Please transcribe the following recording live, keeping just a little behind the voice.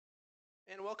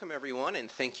And welcome everyone, and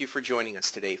thank you for joining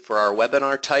us today for our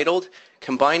webinar titled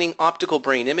Combining Optical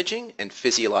Brain Imaging and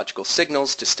Physiological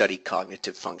Signals to Study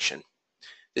Cognitive Function.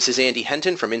 This is Andy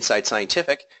Henton from Inside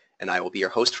Scientific, and I will be your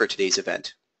host for today's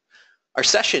event. Our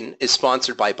session is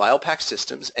sponsored by BioPac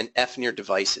Systems and FNIR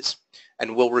Devices,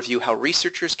 and will review how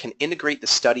researchers can integrate the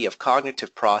study of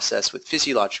cognitive process with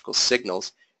physiological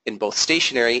signals in both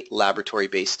stationary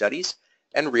laboratory-based studies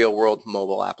and real-world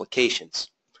mobile applications.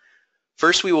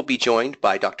 First, we will be joined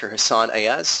by Dr. Hassan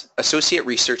Ayaz, Associate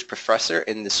Research Professor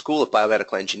in the School of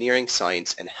Biomedical Engineering,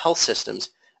 Science, and Health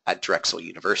Systems at Drexel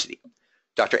University.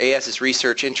 Dr. Ayaz's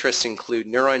research interests include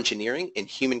neuroengineering in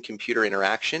human-computer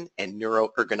interaction and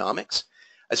neuroergonomics,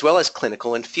 as well as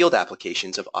clinical and field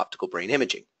applications of optical brain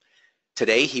imaging.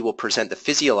 Today, he will present the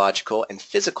physiological and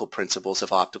physical principles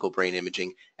of optical brain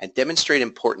imaging and demonstrate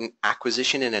important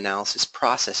acquisition and analysis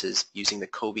processes using the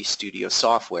COBE Studio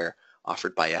software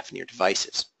offered by FNIR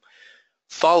Devices.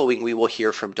 Following, we will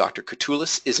hear from Dr.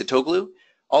 Kurtulus Izzetoglu,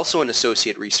 also an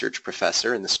Associate Research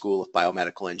Professor in the School of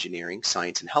Biomedical Engineering,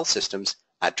 Science, and Health Systems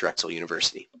at Drexel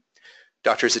University.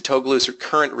 Dr. Izzetoglu's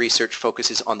current research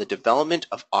focuses on the development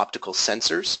of optical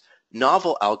sensors,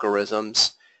 novel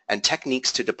algorithms, and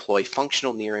techniques to deploy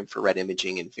functional near-infrared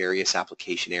imaging in various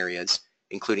application areas,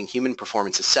 including human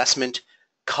performance assessment,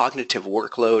 cognitive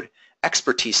workload,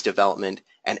 expertise development,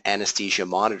 and anesthesia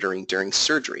monitoring during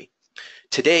surgery.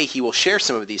 Today, he will share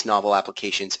some of these novel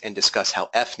applications and discuss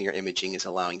how FNIR imaging is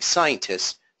allowing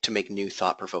scientists to make new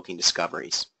thought-provoking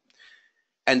discoveries.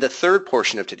 And the third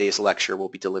portion of today's lecture will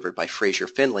be delivered by Fraser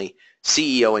Finley,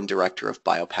 CEO and Director of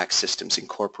BioPac Systems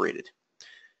Incorporated.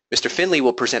 Mr. Finley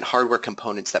will present hardware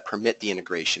components that permit the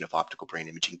integration of optical brain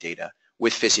imaging data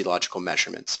with physiological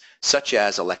measurements, such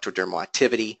as electrodermal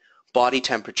activity, body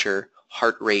temperature,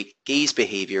 heart rate, gaze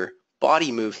behavior,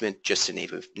 body movement, just to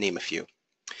name a few.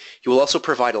 He will also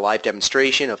provide a live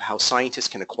demonstration of how scientists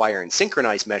can acquire and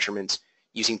synchronize measurements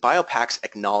using BioPac's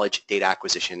Acknowledge data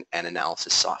acquisition and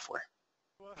analysis software.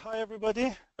 Hi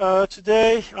everybody.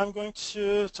 Today I'm going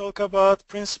to talk about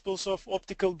principles of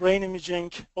optical brain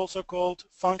imaging, also called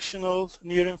functional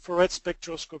near-infrared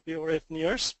spectroscopy, or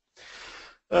FNIRS.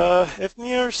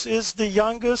 FNIRS is the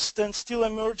youngest and still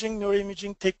emerging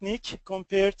neuroimaging technique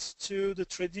compared to the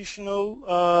traditional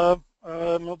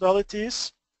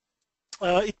modalities.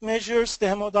 It measures the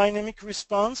hemodynamic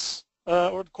response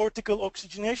or cortical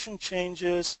oxygenation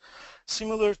changes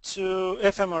similar to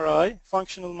fMRI,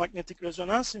 functional magnetic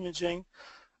resonance imaging,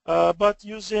 but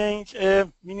using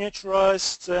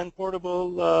miniaturized and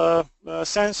portable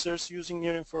sensors using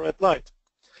near-infrared light.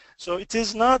 So it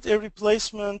is not a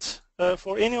replacement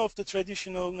for any of the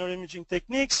traditional neuroimaging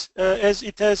techniques, as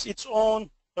it has its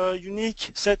own unique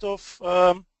set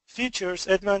of features,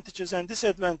 advantages and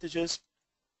disadvantages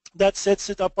that sets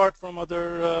it apart from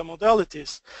other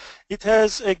modalities. It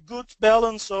has a good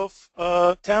balance of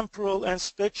temporal and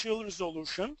spatial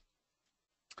resolution,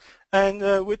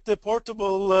 and with the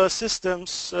portable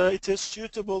systems, it is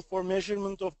suitable for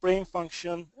measurement of brain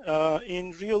function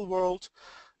in real-world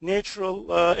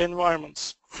natural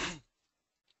environments.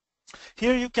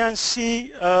 Here you can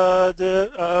see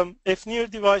the FNIR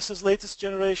device's latest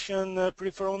generation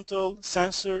prefrontal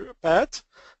sensor pad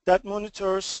that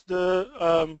monitors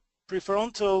the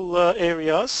prefrontal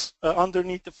areas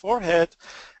underneath the forehead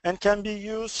and can be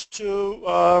used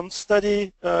to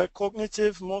study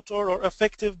cognitive, motor, or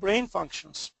affective brain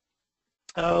functions,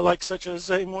 like such as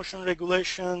emotion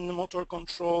regulation, motor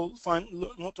control,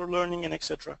 motor learning, and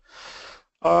etc.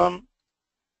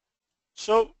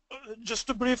 So just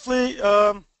to briefly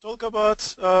talk about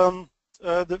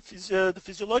the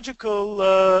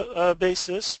physiological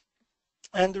basis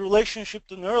and the relationship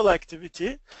to neural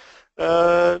activity,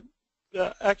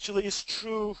 actually is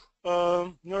true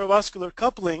neurovascular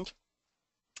coupling.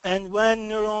 And when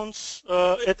neurons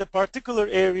at a particular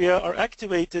area are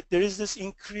activated, there is this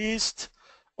increased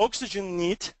oxygen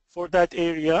need for that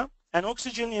area, and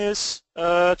oxygen is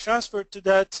transferred to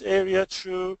that area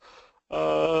through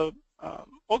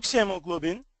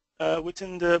oxyhemoglobin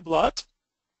within the blood.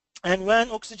 And when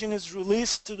oxygen is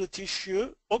released to the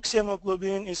tissue,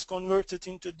 oxyhemoglobin is converted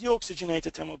into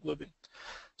deoxygenated hemoglobin.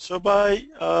 So by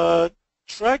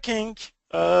tracking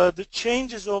the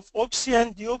changes of oxy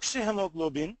and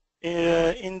deoxyhemoglobin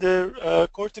in the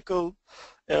cortical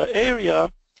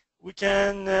area, we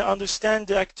can understand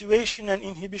the activation and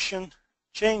inhibition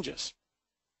changes.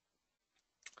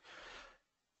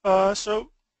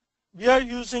 So we are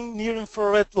using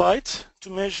near-infrared light to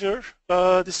measure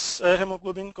this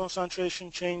hemoglobin concentration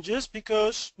changes,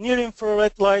 because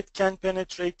near-infrared light can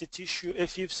penetrate the tissue a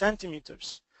few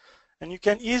centimeters. And you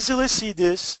can easily see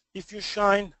this if you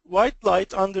shine white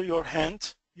light under your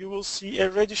hand, you will see a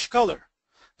reddish color.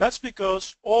 That's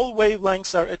because all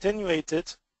wavelengths are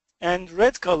attenuated and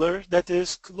red color that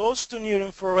is close to near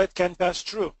infrared can pass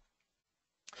through.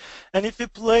 And if we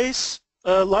place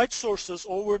light sources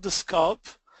over the scalp,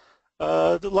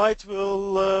 the light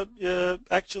will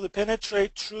actually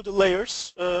penetrate through the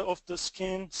layers of the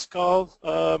skin, skull,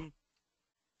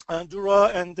 dura,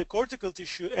 and the cortical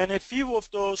tissue, and a few of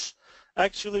those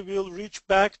actually will reach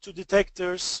back to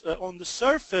detectors on the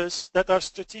surface that are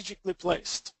strategically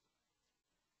placed.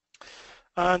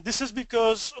 This is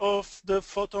because of the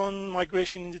photon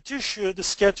migration in the tissue, the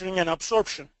scattering and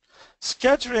absorption.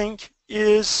 Scattering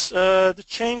is the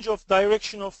change of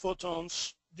direction of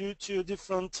photons due to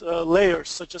different layers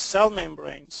such as cell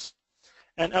membranes.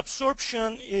 And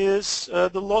absorption is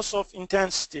the loss of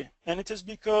intensity, and it is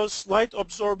because light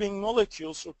absorbing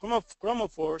molecules or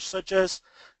chromophores such as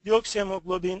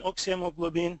deoxyhemoglobin,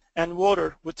 oxyhemoglobin, and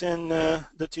water within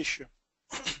the tissue.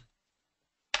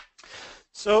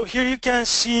 So here you can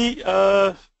see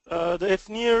the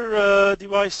FNIR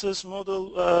devices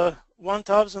model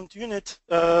 1000 unit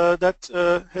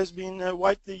that has been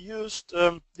widely used,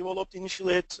 developed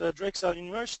initially at Drexel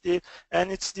University,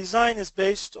 and its design is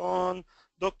based on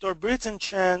Dr. Britton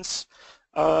Chance,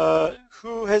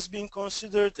 who has been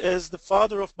considered as the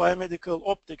father of biomedical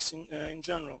optics in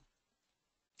general.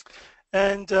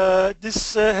 And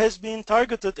this has been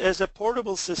targeted as a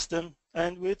portable system,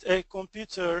 and with a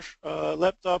computer,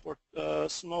 laptop, or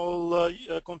small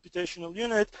computational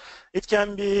unit, it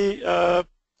can be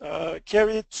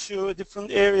carried to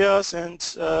different areas, and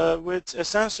with a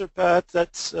sensor pad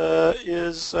that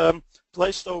is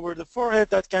placed over the forehead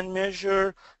that can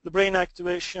measure the brain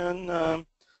activation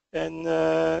and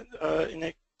in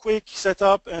a quick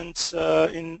setup and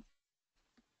in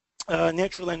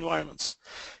natural environments.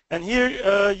 And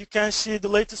here you can see the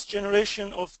latest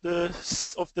generation of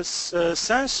this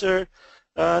sensor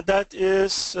that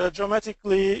is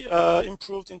dramatically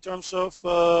improved in terms of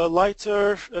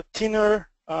lighter, thinner,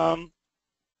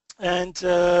 and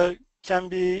can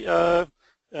be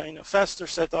faster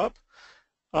setup.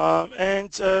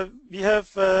 And we have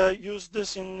used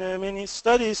this in many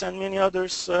studies, and many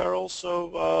others are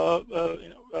also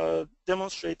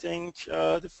demonstrating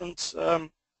different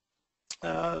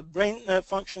brain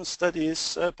function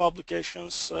studies,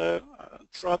 publications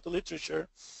throughout the literature.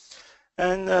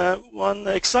 And one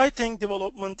exciting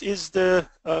development is the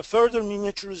further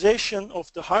miniaturization of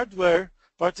the hardware,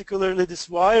 particularly this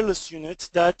wireless unit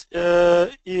that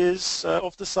is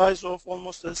of the size of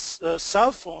almost a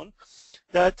cell phone,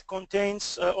 that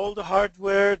contains all the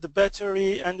hardware, the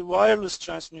battery, and the wireless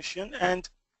transmission. And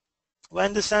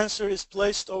when the sensor is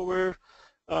placed over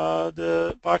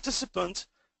the participant,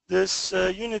 this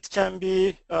unit can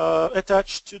be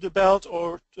attached to the belt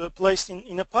or placed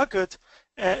in a pocket,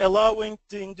 allowing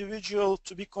the individual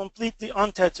to be completely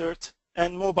untethered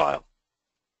and mobile.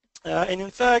 And in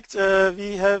fact,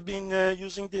 we have been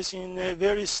using this in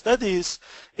various studies,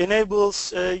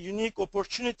 enables unique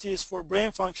opportunities for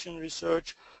brain function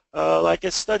research, like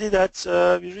a study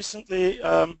that we recently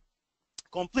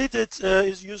completed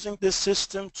is using this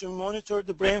system to monitor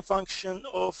the brain function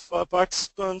of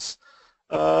participants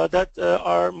that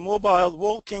are mobile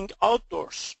walking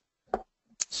outdoors.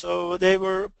 So they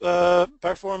were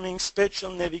performing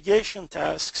spatial navigation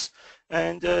tasks,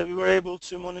 and we were able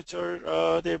to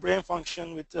monitor their brain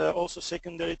function with also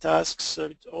secondary tasks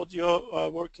with audio,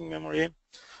 working memory,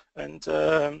 and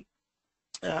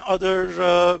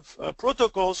other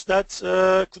protocols that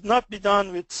could not be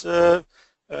done with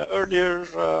earlier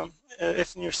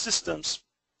FNIR systems.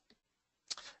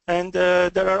 And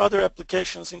there are other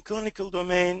applications in clinical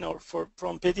domain, or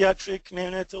from pediatric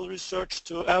neonatal research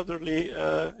to elderly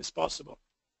is possible.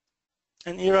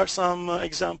 And here are some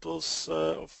examples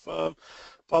of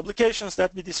publications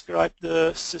that we describe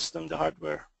the system, the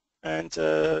hardware, and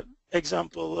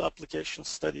example application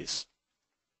studies.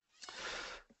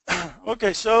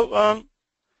 Okay, so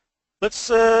let's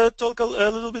talk a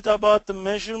little bit about the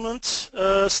measurement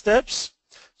steps.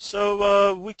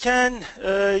 So we can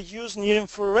use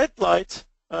near-infrared light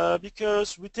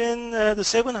because within the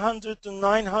 700 to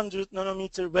 900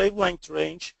 nanometer wavelength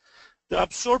range, the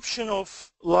absorption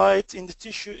of light in the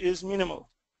tissue is minimal.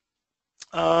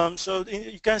 So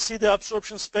you can see the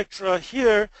absorption spectra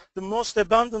here. The most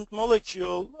abundant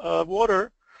molecule,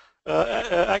 water,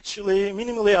 actually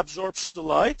minimally absorbs the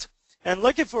light. And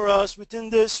lucky for us, within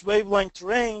this wavelength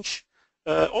range,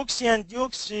 oxy and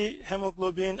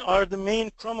deoxyhemoglobin are the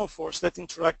main chromophores that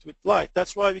interact with light.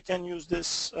 That's why we can use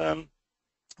this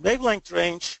wavelength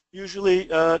range, usually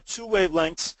 2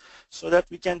 wavelengths, so that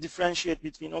we can differentiate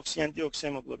between oxy and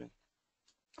deoxyhemoglobin.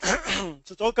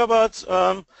 To talk about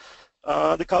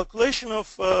the calculation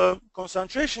of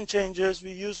concentration changes,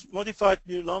 we use modified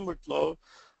Beer-Lambert law.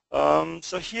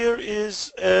 So here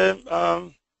is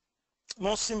a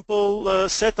most simple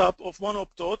setup of one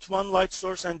optote, one light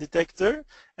source and detector,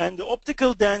 and the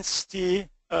optical density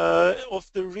of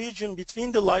the region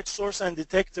between the light source and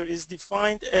detector is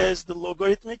defined as the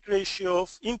logarithmic ratio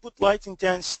of input light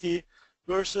intensity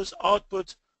versus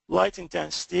output light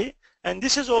intensity. And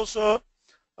this is also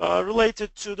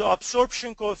related to the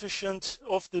absorption coefficient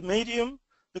of the medium,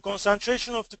 the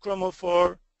concentration of the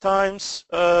chromophore times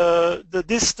the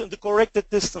distance, the corrected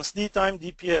distance, d time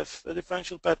dpf, the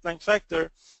differential path length factor,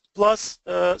 plus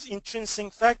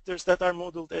intrinsic factors that are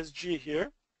modeled as g here.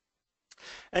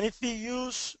 And if we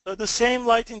use the same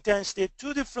light intensity at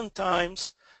 2 different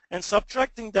times and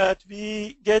subtracting that,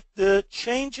 we get the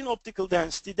change in optical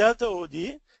density, delta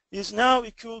OD, is now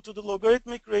equal to the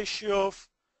logarithmic ratio of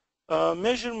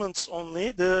measurements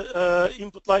only. The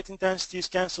input light intensities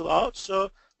cancel out.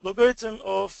 So logarithm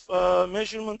of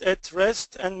measurement at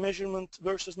rest and measurement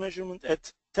versus measurement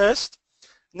at test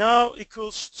now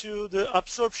equals to the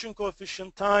absorption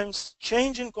coefficient times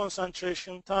change in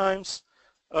concentration times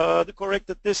the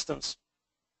corrected distance.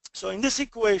 So in this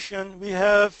equation we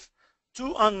have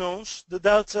 2 unknowns, the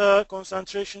delta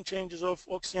concentration changes of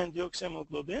oxy and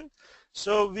deoxyhemoglobin.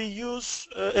 So we use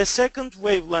a second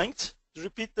wavelength to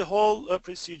repeat the whole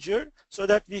procedure so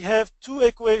that we have 2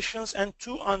 equations and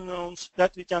 2 unknowns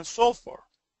that we can solve for.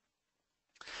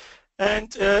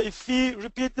 And if we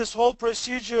repeat this whole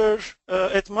procedure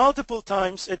at multiple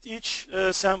times at each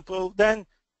sample, then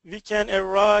we can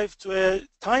arrive to a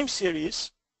time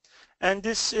series. And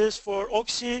this is for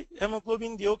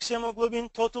oxyhemoglobin,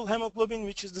 deoxyhemoglobin, total hemoglobin,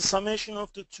 which is the summation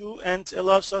of the 2 and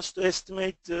allows us to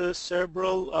estimate the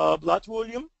cerebral blood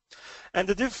volume. And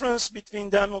the difference between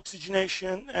them,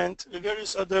 oxygenation and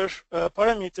various other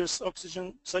parameters,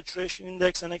 oxygen saturation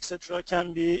index and etc.,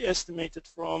 can be estimated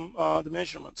from the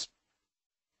measurements.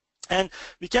 And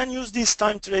we can use these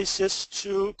time traces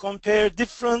to compare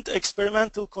different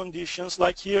experimental conditions,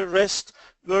 like here rest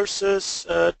versus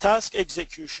task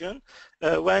execution,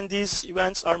 when these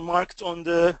events are marked on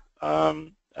the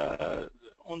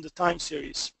time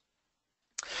series.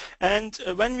 And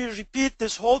when we repeat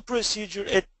this whole procedure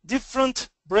at different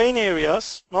brain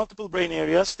areas, multiple brain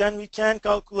areas, then we can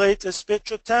calculate a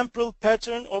spectrotemporal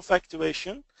pattern of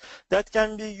activation that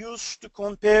can be used to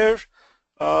compare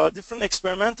different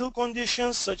experimental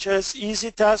conditions, such as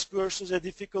easy task versus a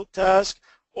difficult task,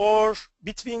 or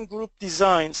between group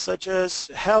designs, such as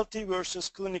healthy versus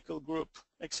clinical group,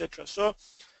 etc. So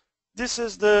this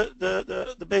is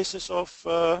the basis of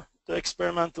the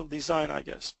experimental design, I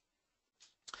guess.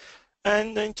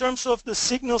 And in terms of the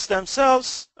signals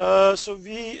themselves, so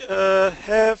we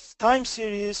have time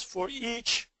series for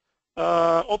each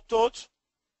optote,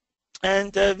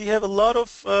 and we have a lot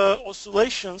of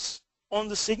oscillations on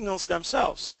the signals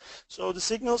themselves. So the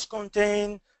signals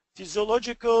contain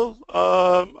physiological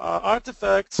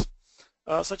artifacts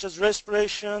such as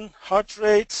respiration, heart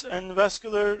rate, and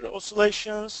vascular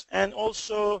oscillations, and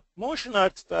also motion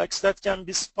artifacts that can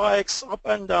be spikes up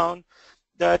and down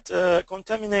that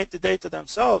contaminate the data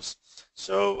themselves.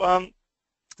 So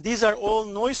these are all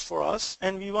noise for us,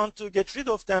 and we want to get rid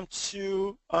of them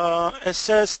to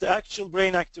assess the actual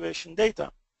brain activation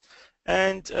data.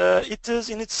 And it is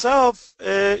in itself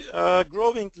a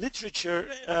growing literature,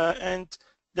 and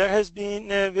there has been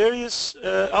various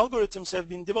algorithms have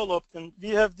been developed, and we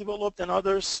have developed and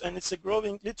others, and it's a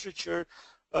growing literature,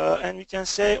 and we can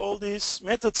say all these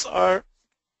methods are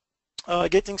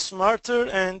getting smarter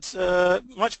and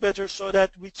much better, so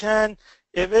that we can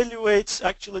evaluate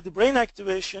actually the brain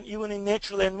activation even in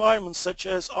natural environments such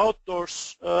as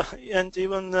outdoors and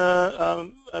even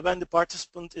when the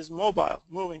participant is mobile,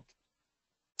 moving.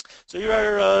 So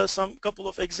here are some couple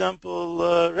of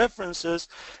example references,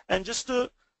 and just to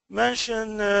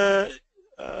mention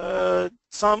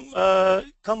some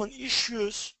common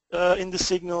issues in the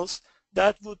signals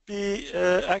that would be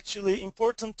actually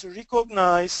important to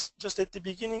recognize just at the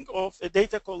beginning of a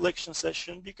data collection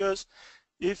session, because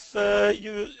if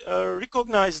you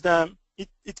recognize them,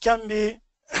 it can be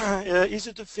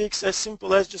easy to fix, as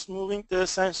simple as just moving the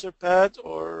sensor pad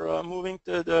or moving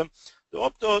the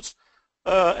optodes,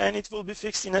 and it will be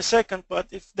fixed in a second. But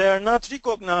if they are not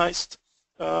recognized,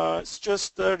 it's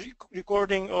just a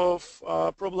recording of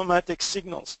problematic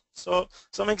signals. So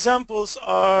some examples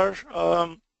are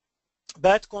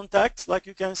bad contact, like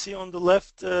you can see on the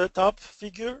left top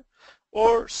figure,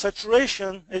 or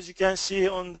saturation, as you can see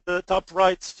on the top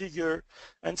right figure.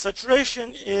 And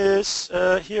saturation is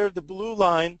here, the blue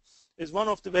line is one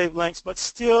of the wavelengths, but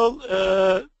still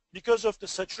because of the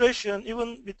saturation,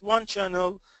 even with one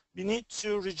channel, we need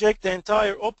to reject the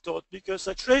entire optode, because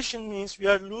saturation means we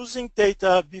are losing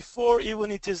data before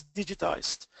even it is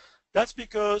digitized. That's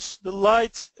because the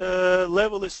light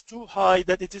level is too high,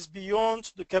 that it is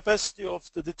beyond the capacity of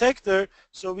the detector,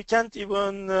 so we can't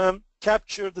even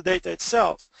capture the data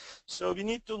itself. So we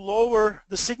need to lower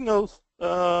the signal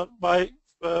by,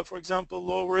 for example,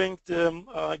 lowering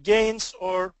the gains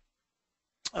or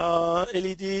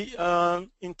LED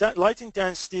light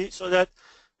intensity, so that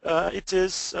it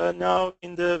is now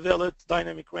in the valid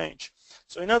dynamic range.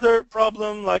 So another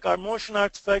problem, like our motion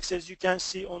artifacts, as you can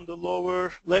see on the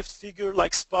lower left figure,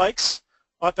 like spikes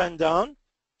up and down.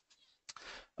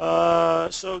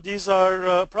 So these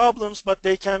are problems, but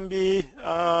they can be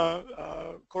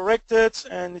corrected,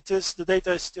 and the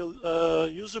data is still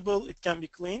usable. It can be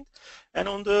cleaned. And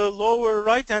on the lower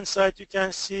right-hand side, you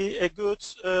can see a good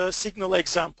signal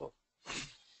example.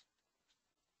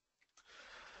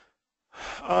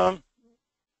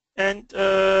 And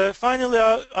finally,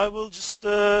 I will just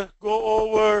go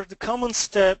over the common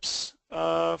steps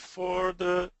for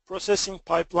the processing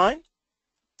pipeline.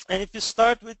 And if you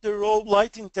start with the raw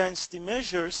light intensity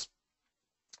measures,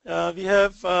 we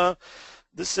have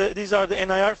these are the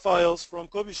NIR files from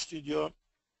Kobe Studio,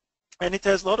 and it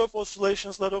has a lot of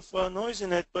oscillations, a lot of noise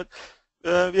in it, but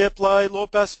we apply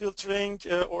low-pass filtering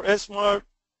or SMR,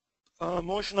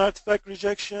 motion artifact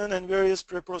rejection, and various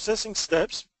pre-processing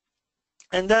steps,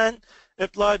 and then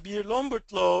apply Beer-Lombard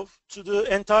law to the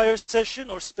entire session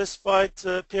or specified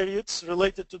periods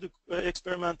related to the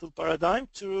experimental paradigm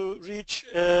to reach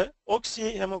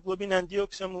oxyhemoglobin and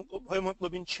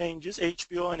deoxyhemoglobin changes,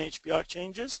 HBO and HBr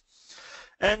changes.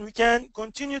 And we can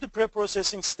continue the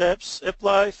pre-processing steps,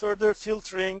 apply further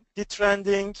filtering,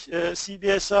 detrending,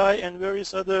 CBSI, and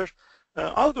various other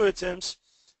algorithms,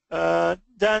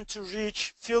 then to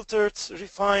reach filtered,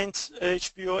 refined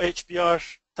HBO, HBr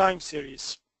time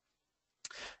series.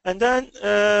 And then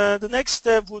the next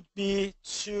step would be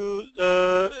to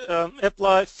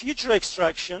apply feature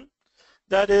extraction,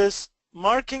 that is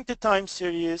marking the time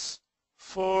series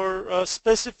for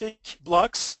specific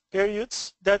blocks,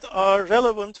 periods that are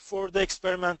relevant for the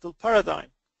experimental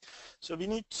paradigm. So we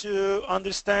need to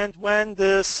understand when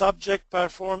the subject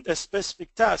performed a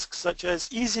specific task, such as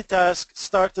easy task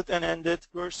started and ended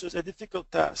versus a difficult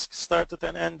task started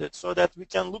and ended, so that we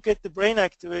can look at the brain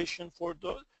activation for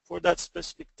that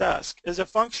specific task. As a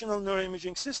functional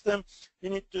neuroimaging system, we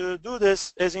need to do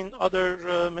this as in other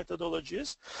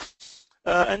methodologies.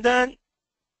 And then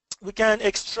we can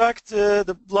extract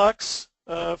the blocks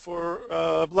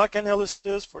for block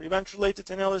analysis, for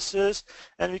event-related analysis,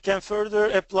 and we can further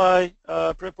apply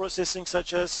pre-processing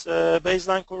such as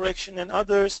baseline correction and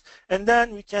others, and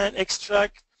then we can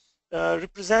extract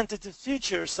representative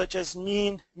features such as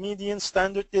mean, median,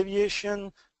 standard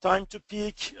deviation, time to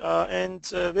peak, and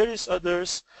various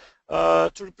others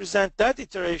to represent that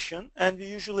iteration. And we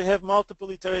usually have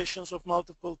multiple iterations of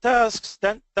multiple tasks.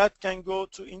 Then that can go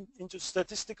into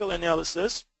statistical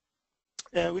analysis,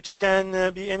 which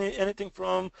can be anything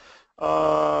from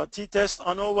t-test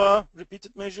ANOVA,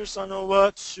 repeated measures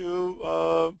ANOVA,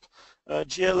 to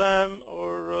GLM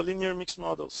or linear mixed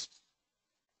models.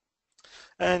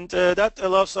 And that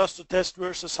allows us to test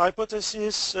versus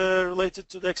hypotheses related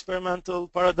to the experimental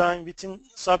paradigm within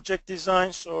subject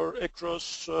designs or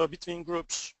across between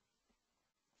groups.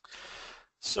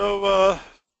 So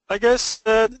I guess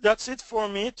that's it for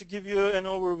me to give you an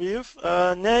overview.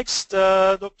 Next,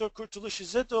 Dr. Kurtuluş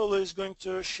İzzetoğlu is going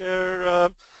to share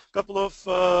a couple of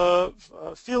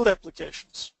field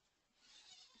applications.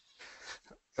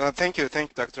 Thank you,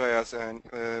 Dr. Ayaz, and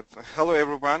hello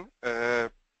everyone.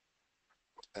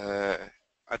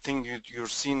 I think you're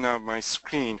seeing now my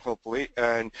screen, hopefully,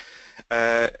 and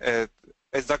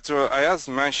as Dr. Ayaz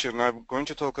mentioned, I'm going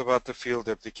to talk about the field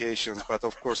applications, but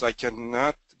of course I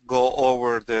cannot go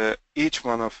over each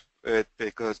one of it,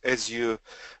 because as you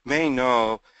may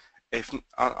know, if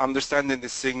understanding the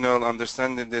signal,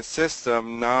 understanding the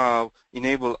system now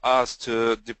enable us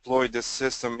to deploy the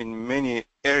system in many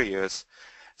areas.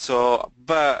 So,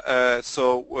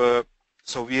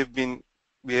 so we have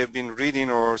been reading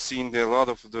or seeing a lot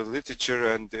of the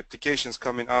literature and the applications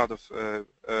coming out of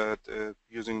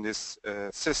using this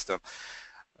system.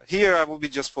 Here I will be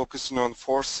just focusing on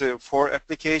four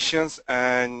applications,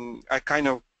 and I kind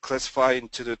of classify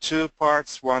into the two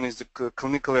parts. One is the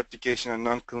clinical application and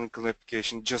non-clinical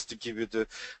application, just to give you the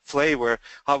flavor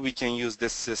how we can use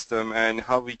this system and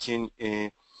how we can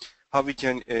how we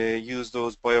can use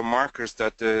those biomarkers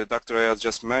that Dr. Ayaz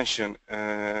just mentioned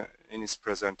in his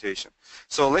presentation.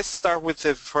 So let's start with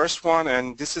the first one,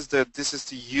 and this is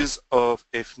the use of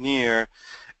FNIR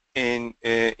in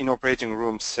operating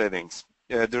room settings.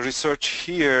 The research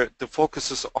here, the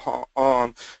focus is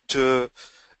on to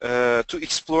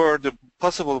explore the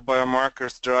possible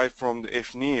biomarkers derived from the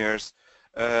FNIRs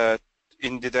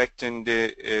in detecting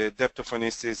the depth of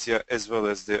anesthesia as well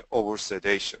as the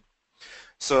oversedation.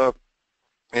 So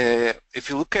if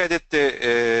you look at it,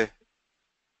 the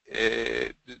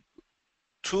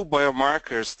two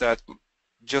biomarkers that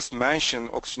just mentioned,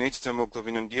 oxygenated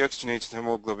hemoglobin and deoxygenated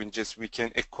hemoglobin, just we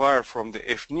can acquire from the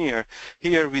FNIR.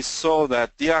 Here we saw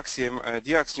that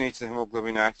deoxygenated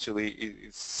hemoglobin actually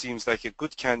it seems like a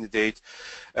good candidate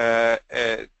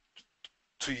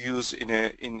to use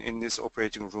in this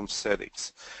operating room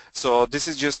settings. So this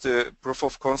is just a proof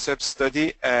of concept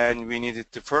study, and we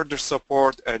needed to further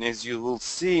support. And as you will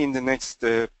see in the next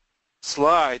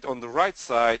slide on the right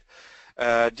side,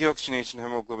 deoxygenation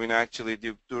hemoglobin actually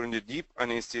during the deep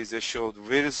anesthesia showed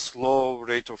very slow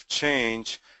rate of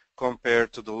change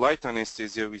compared to the light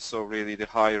anesthesia. We saw really the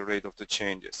higher rate of the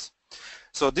changes.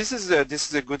 So this is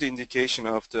a good indication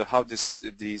of how these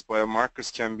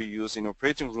biomarkers can be used in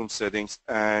operating room settings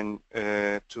and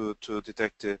to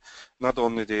detect not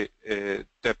only the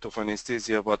depth of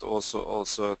anesthesia but also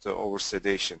the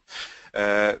oversedation.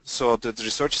 So the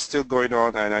research is still going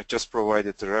on, and I just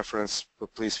provided the reference,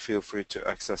 but please feel free to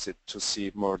access it to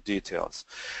see more details.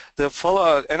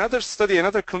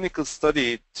 Another clinical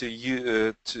study to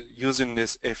using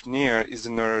this FNIR is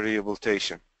the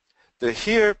neurorehabilitation.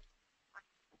 Here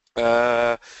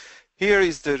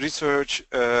is the research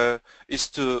is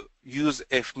to use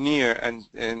FNIR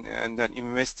and then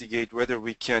investigate whether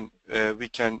we can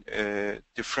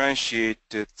differentiate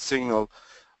the signal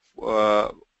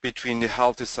between the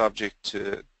healthy subject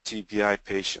TBI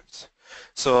patients.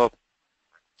 So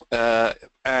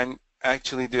and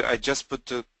actually I just put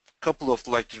a couple of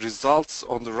results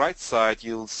on the right side.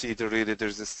 You'll see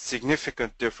there's a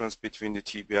significant difference between the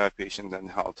TBI patient and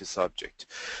the healthy subject.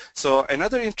 So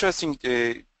another interesting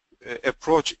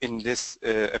approach in this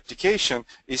application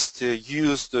is to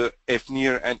use the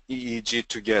FNIR and EEG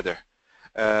together.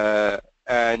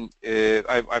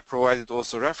 I provided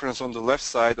also reference on the left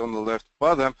side, on the left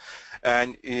bottom,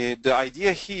 and the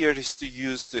idea here is to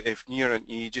use the FNIR and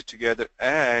EEG together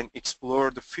and explore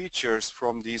the features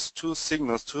from these two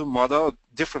signals,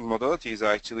 different modalities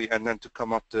actually, and then to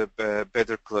come up with a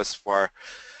better classifier.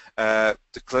 The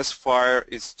classifier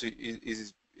is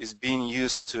being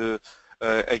used to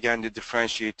again to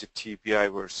differentiate the TBI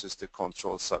versus the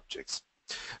control subjects.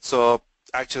 So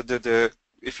actually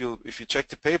if you check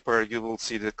the paper, you will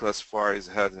see the classifier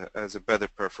has a better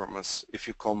performance if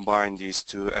you combine these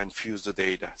two and fuse the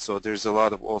data. So there's a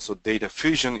lot of also data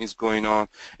fusion is going on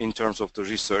in terms of the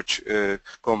research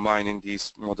combining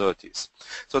these modalities.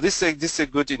 So this is a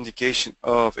good indication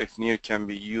of FNIR can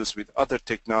be used with other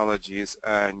technologies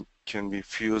and can be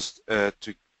fused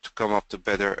to come up to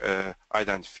better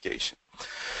identification.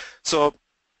 So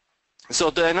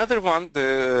another one,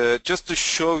 just to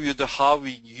show you how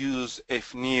we use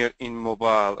FNIR in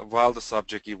mobile while the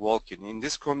subject is walking. In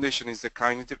this condition is the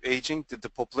cognitive aging. The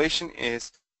population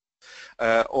is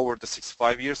over the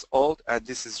 65 years old, and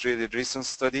this is really a recent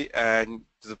study, and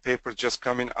the paper just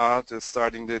coming out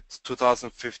starting the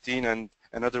 2015, and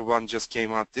another one just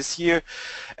came out this year.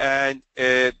 And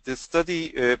the study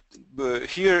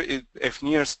here,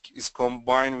 FNIR is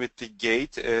combined with the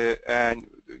gait, and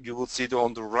you will see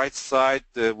on the right side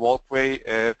the walkway.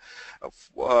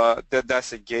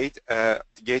 That's a gait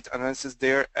analysis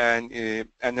there, and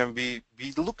then we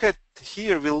look at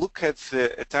here. We look at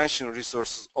the attention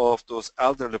resources of those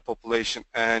elderly population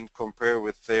and compare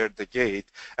with the gait,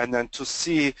 and then to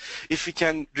see if we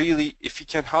can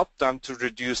help them to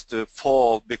reduce the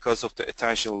fall because of the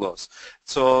attention loss.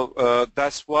 So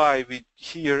that's why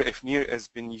here FNIR has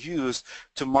been used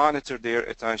to monitor their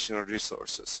attentional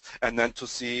resources, and then to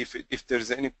see if there's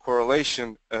any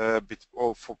correlation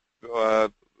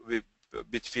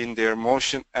between their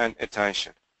motion and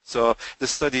attention. So the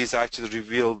studies actually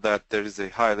revealed that there is a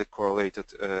highly correlated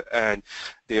and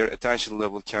their attention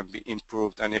level can be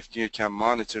improved, and FNIR can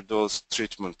monitor those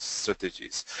treatment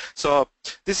strategies. So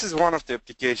this is one of the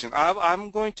applications.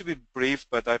 I'm going to be brief,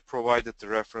 but I provided the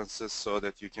references so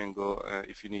that you can go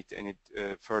if you need any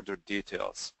further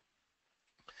details.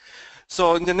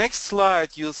 So in the next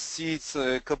slide, you'll see it's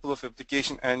a couple of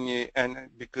applications, and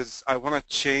because I want to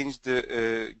change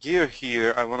the gear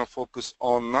here, I want to focus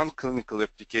on non-clinical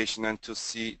application and to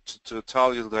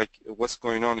tell you like what's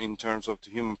going on in terms of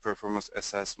the human performance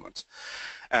assessment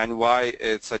and why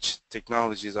such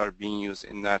technologies are being used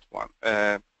in that one.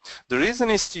 The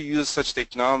reason is to use such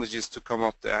technologies to come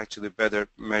up to actually better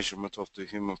measurement of the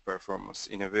human performance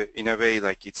in a way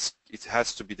like it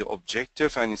has to be the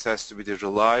objective and it has to be the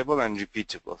reliable and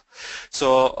repeatable.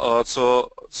 So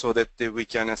so that we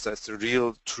can assess the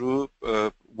real true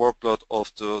workload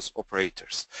of those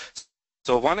operators.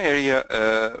 So one area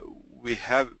we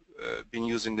have been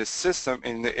using this system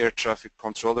in the air traffic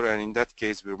controller, and in that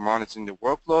case we're monitoring the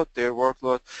workload, their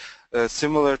workload.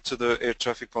 Similar to the air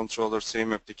traffic controller,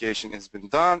 same application has been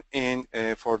done in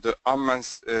for the unmanned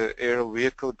aerial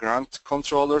vehicle ground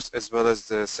controllers as well as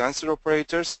the sensor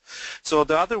operators. So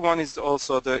the other one is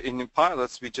also in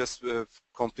pilots. We just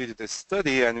completed a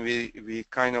study and we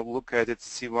kind of look at it,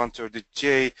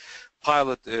 C130J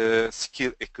pilot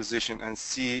skill acquisition, and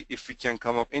see if we can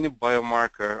come up any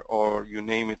biomarker or you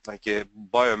name it like a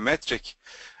biometric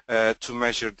to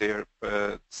measure their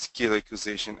skill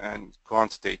acquisition and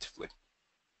quantitatively.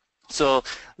 So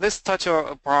let's touch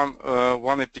upon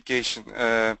one application,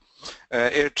 air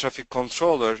traffic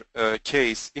controller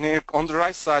case. On the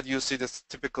right side you see this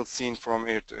typical scene from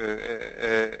an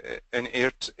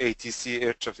ATC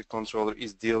air traffic controller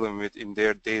is dealing with in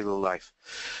their daily life.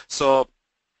 So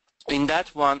in that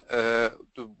one,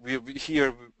 we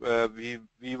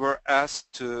were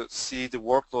asked to see the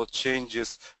workload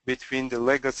changes between the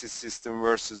legacy system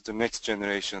versus the next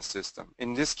generation system.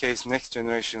 In this case, next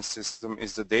generation system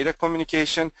is the data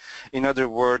communication. In other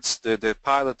words, the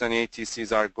pilot and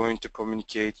ATCs are going to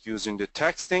communicate using the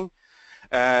texting.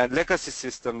 Legacy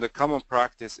system, the common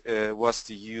practice was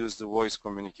to use the voice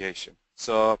communication.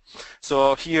 So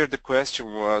here the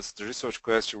question was, the research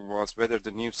question was whether the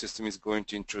new system is going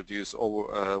to introduce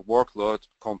workload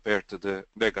compared to the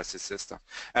legacy system.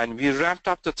 And we ramped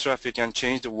up the traffic and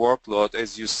changed the workload.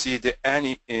 As you see, the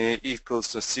N equals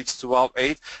to 6 to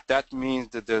 8. That means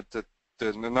that the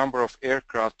number of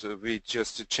aircraft we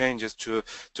just changes to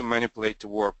manipulate the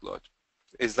workload.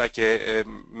 Is like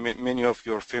many of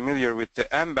you are familiar with the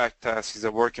MBAC task is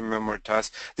a working memory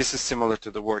task. This is similar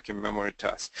to the working memory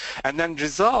task. And then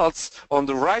results on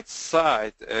the right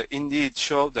side indeed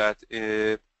show that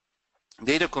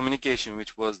data communication,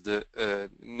 which was the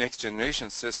next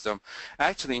generation system,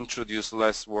 actually introduced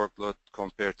less workload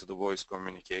compared to the voice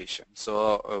communication.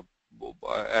 So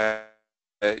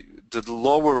the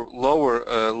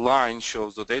lower line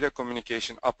shows the data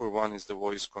communication, upper one is the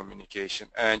voice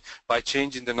communication. And by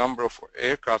changing the number of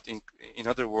aircraft, in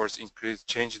other words,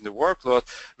 changing the workload,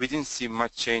 we didn't see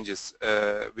much changes.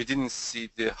 We didn't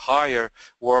see the higher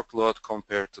workload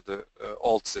compared to the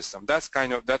old system.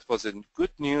 That was a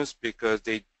good news because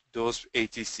those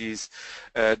ATCs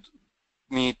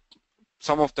need,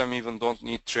 some of them even don't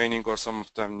need training, or some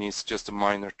of them needs just a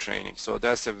minor training. So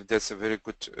that's a very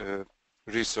good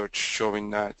research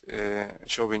showing that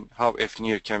showing how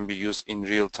FNIR can be used in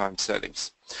real-time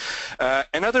settings.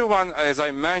 Another one, as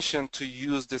I mentioned, to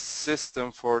use this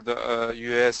system for the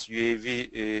US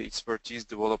UAV expertise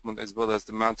development as well as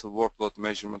the mental workload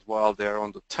measurement while they are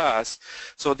on the task.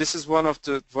 So this is one of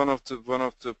the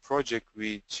project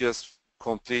we just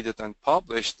completed and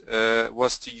published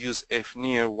was to use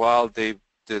FNIR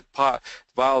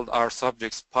while our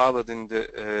subjects piloting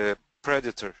the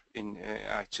Predator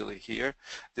actually here.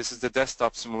 This is the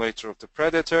desktop simulator of the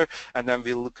Predator, and then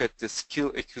we look at the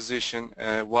skill acquisition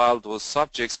while those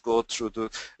subjects go through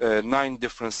the 9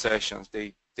 different sessions.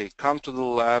 They come to the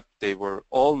lab, they were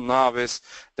all novice,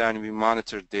 then we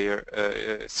monitored their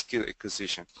skill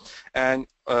acquisition. And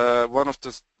I'm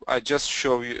just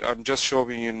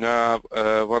showing you now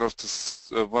one of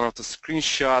the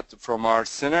screenshot from our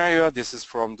scenario. This is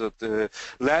from the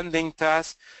landing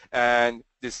task, and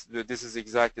this is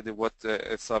exactly what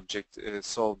a subject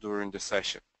saw during the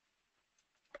session.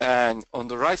 And on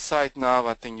the right side now,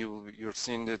 I think you're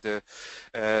seeing one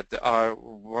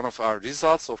of our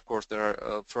results. Of course, there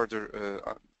are further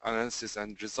analysis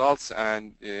and results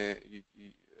and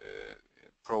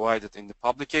provided in the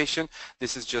publication.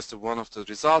 This is just one of the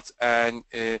results, and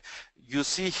you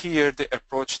see here the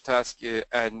approach task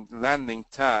and landing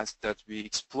task that we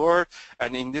explored.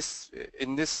 And in this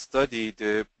study,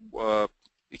 the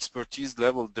expertise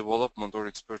level development or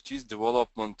expertise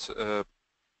development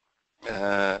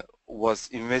was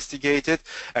investigated,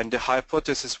 and the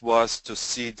hypothesis was to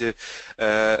see the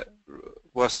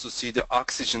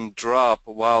oxygen drop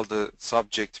while the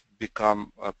subject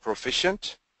become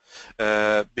proficient.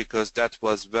 because that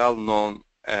was well known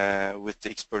with the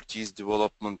expertise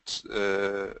development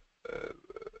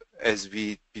as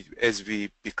we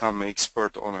become an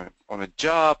expert on a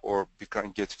job or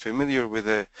get familiar with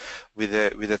a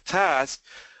task.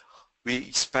 We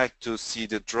expect to see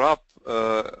the drop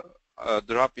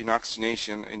in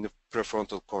oxygenation in the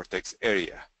prefrontal cortex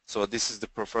area. So this is the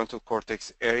prefrontal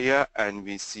cortex area, and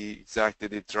we see exactly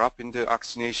the drop in the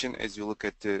oxygenation as you look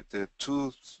at the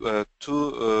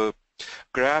two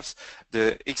graphs.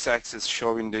 The x-axis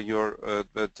showing your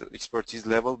the expertise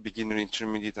level, beginner,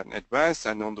 intermediate, and advanced,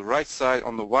 and on the right side,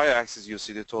 on the y-axis, you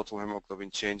see the total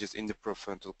hemoglobin changes in the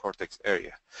prefrontal cortex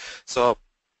area. So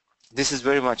this is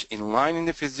very much in line in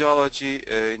the physiology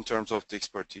in terms of the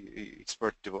expert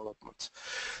development.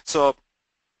 So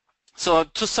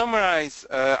to summarize,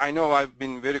 I know I've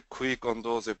been very quick on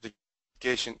those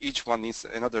applications. Each one needs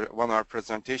another 1-hour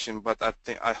presentation, but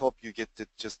I hope you get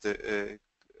just the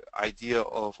idea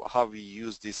of how we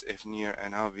use this FNIR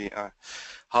and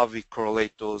how we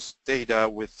correlate those data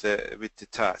with the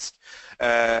task.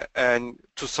 And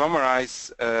to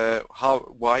summarize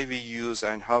why we use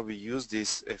and how we use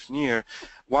this FNIR,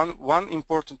 one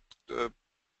important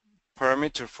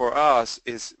parameter for us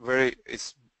is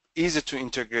easy to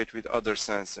integrate with other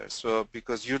sensors. So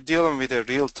because you're dealing with a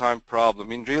real-time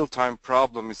problem. In real-time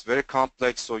problem is very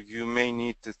complex, so you may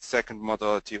need the second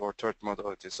modality or third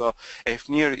modality. So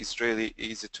FNIR is really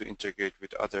easy to integrate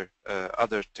with other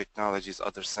technologies,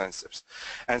 other sensors.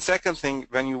 And second thing,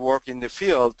 when you work in the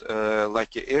field,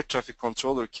 like an air traffic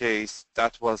controller case,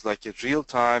 that was like a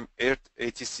real-time,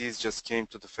 ATCs just came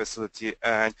to the facility,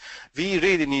 and we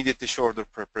really needed the shorter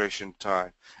preparation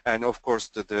time. And of course,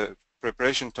 the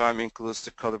preparation time includes the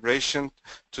calibration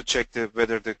to check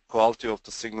whether the quality of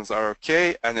the signals are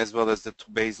okay, and as well as to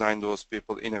baseline those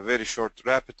people in a very short,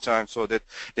 rapid time so that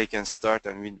they can start,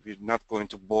 and we're not going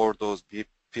to bore those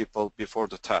people before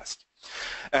the task.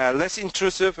 Less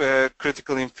intrusive,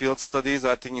 critical in field studies,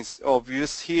 I think is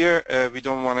obvious here. We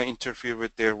don't want to interfere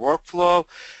with their workflow.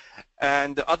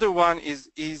 And the other one is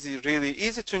really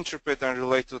easy to interpret and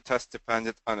relate to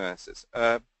test-dependent analysis.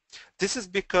 This is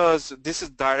because this is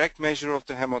direct measure of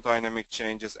the hemodynamic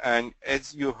changes, and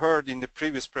as you heard in the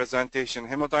previous presentation,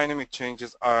 hemodynamic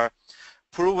changes are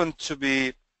proven to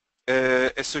be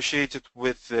associated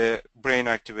with brain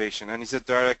activation, and it's a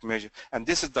direct measure, and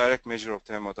this is direct measure of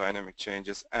the hemodynamic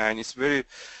changes, and it's very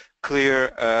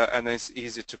clear and it's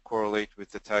easy to correlate with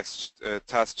the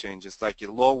task changes, like a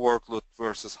low workload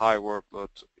versus high workload.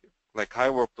 Like high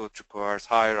workload requires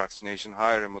higher oxygenation,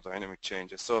 higher hemodynamic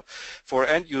changes. So for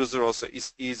end user also,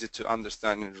 it's easy to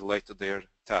understand and relate to their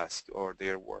task or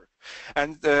their work.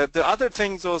 And the other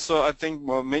things also, I think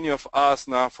many of us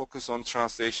now focus on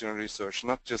translational research,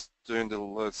 not just doing the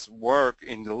work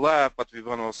in the lab, but we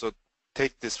want to also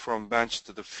take this from bench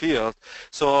to the field.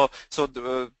 So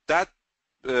that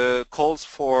calls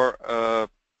for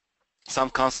some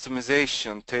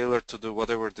customization tailored to the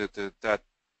whatever that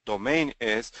domain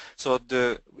is. So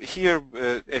here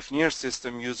FNIR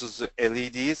system uses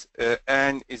LEDs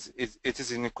and it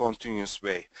is in a continuous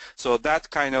way. So that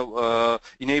kind of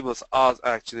enables us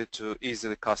actually to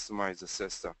easily customize the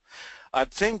system. I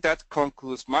think that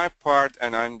concludes my part,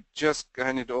 and I'm just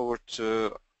handing it over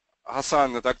to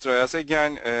Hassan, Dr. Ayaz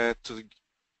again,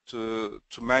 to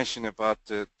mention about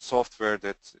the software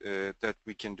that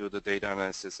we can do the data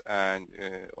analysis and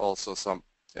also some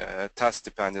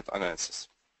task-dependent analysis.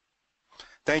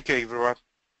 Thank you, everyone.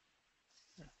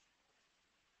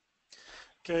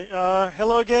 Okay,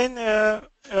 hello again,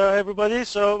 everybody.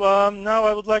 So now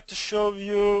I would like to show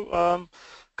you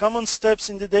common steps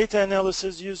in the data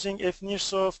analysis using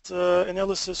FNIRSoft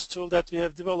analysis tool that we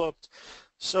have developed.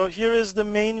 So here is the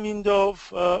main window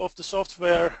of the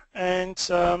software, and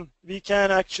we can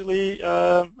actually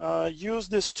use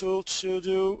this tool to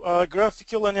do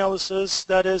graphical analysis.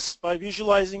 That is, by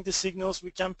visualizing the signals,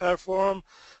 we can perform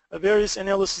various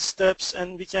analysis steps,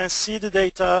 and we can see the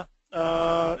data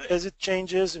as it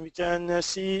changes, and we can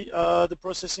see the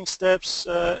processing steps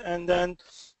and then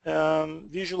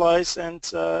visualize and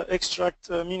extract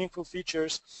meaningful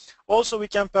features. Also, we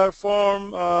can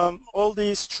perform all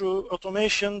these through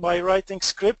automation by writing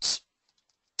scripts,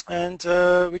 and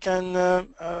we can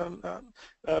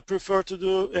prefer to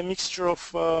do a mixture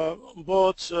of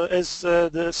both as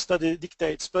the study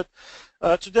dictates. But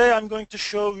today I'm going to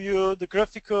show you the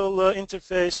graphical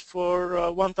interface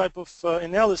for one type of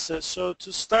analysis. So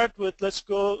to start with, let's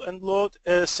go and load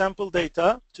sample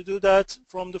data. To do that,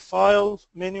 from the File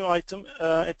menu item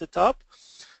at the top,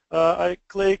 I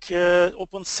click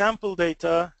Open Sample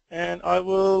Data and I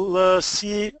will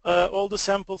see all the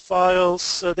sample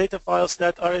files, data files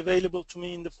that are available to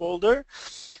me in the folder.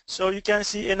 So you can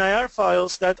see NIR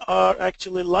files that are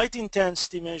actually light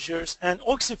intensity measures, and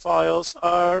OXY files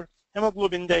are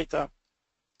hemoglobin data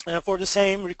for the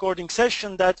same recording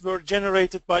session that were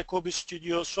generated by Kobe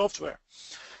Studio software.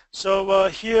 So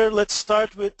here let's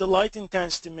start with the light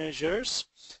intensity measures.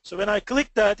 So when I click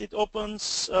that, it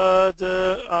opens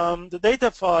the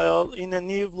data file in a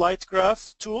new light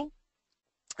graph tool,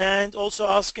 and also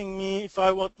asking me if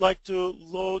I would like to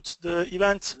load the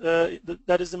event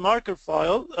that is the marker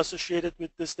file associated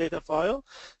with this data file.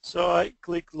 So I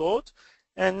click load,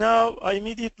 and now I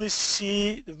immediately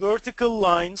see the vertical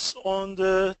lines on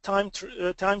the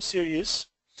time series.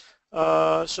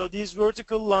 So these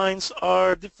vertical lines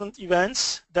are different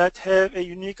events that have a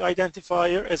unique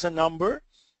identifier as a number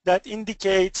that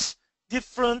indicates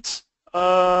different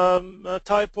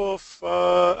type of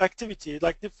activity,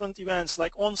 like different events,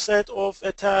 like onset of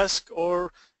a task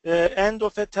or end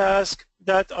of a task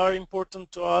that are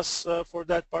important to us for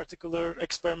that particular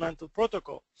experimental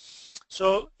protocol.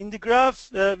 So in the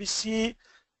graph we see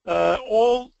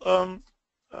all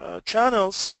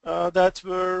channels that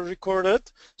were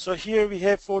recorded. So here we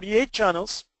have 48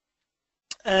 channels,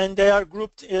 and they are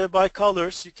grouped by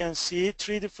colors. You can see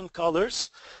 3 different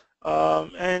colors.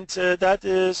 And that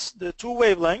is the 2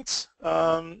 wavelengths,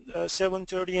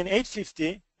 730 and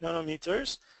 850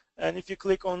 nanometers. And if you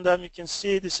click on them, you can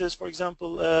see this is, for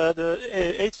example, the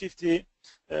 850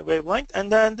 wavelength,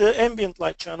 and then the ambient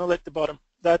light channel at the bottom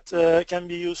that can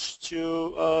be used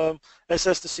to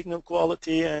assess the signal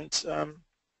quality and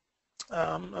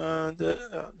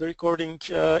the recording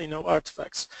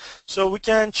artifacts. So we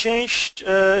can change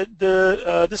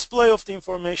the display of the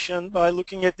information by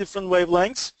looking at different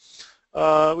wavelengths.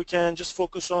 We can just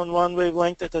focus on one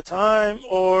wavelength at a time,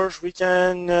 or we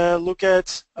can look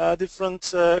at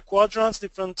different quadrants,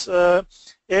 different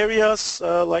areas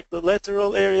like the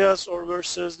lateral areas or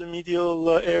versus the medial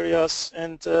areas,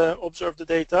 and observe the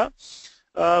data.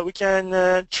 We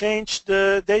can change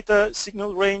the data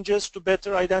signal ranges to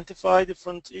better identify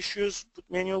different issues, put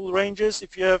manual ranges.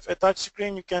 If you have a touch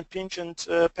screen, you can pinch and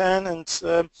pan and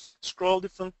scroll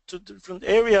to different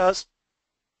areas.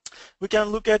 We can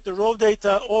look at the raw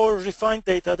data or refined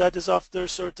data that is after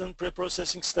certain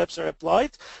pre-processing steps are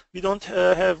applied. We don't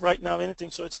have right now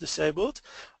anything, so it's disabled.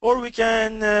 Or we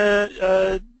can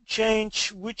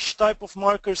change which type of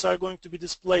markers are going to be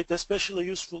displayed, especially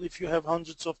useful if you have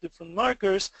hundreds of different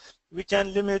markers. We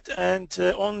can limit and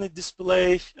only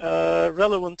display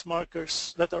relevant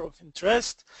markers that are of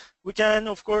interest. We can,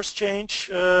 of course, change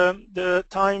the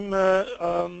time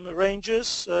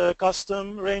ranges,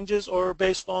 custom ranges, or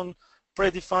based on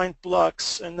predefined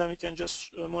blocks, and then we can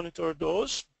just monitor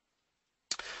those.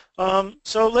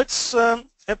 So let's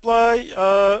apply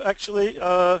actually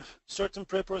certain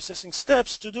pre-processing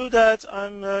steps. To do that,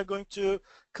 I'm going to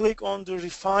click on the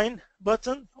Refine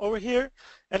button over here,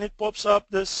 and it pops up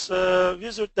this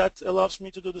wizard that allows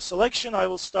me to do the selection. I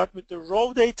will start with the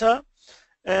raw data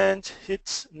and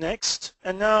hit Next,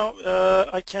 and now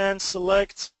I can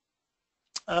select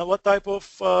what type of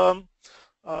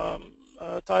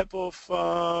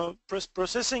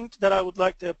processing that I would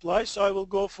like to apply. So I will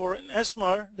go for an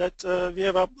SMAR that we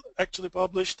have actually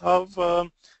published how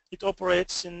it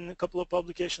operates in a couple of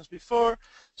publications before.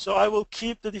 So I will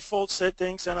keep the default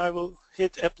settings and I will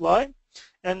hit Apply.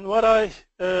 And what I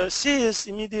see is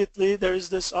immediately there is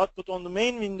this output on the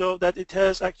main window that it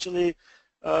has actually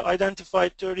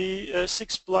identified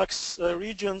 36 blocks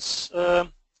regions,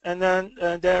 and then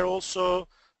they're also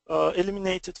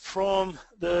eliminated from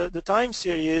the time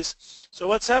series. So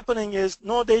what's happening is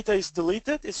no data is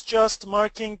deleted, it's just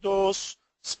marking those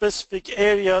specific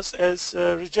areas as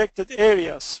rejected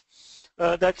areas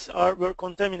that were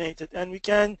contaminated. And we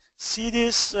can see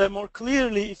this more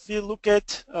clearly if we look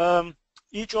at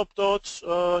each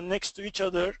opdot next to each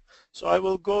other. So I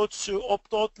will go to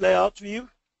opdot layout view.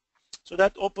 So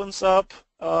that opens up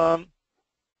a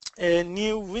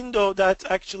new window that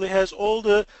actually has all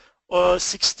the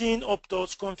 16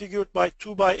 opdots configured by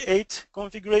 2x8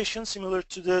 configuration, similar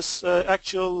to this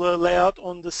actual layout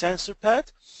on the sensor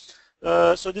pad.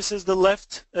 So this is the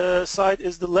left side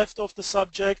is the left of the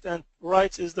subject, and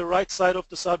right is the right side of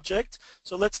the subject.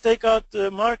 So let's take out the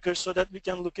markers so that we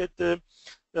can look at the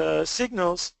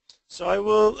signals. So I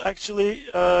will actually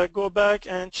go back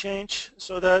and change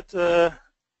so that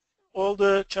all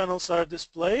the channels are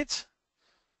displayed.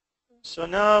 So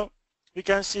now we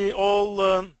can see all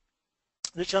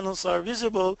the channels are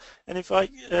visible, and if I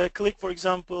click, for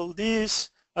example, these,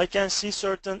 I can see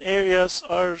certain areas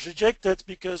are rejected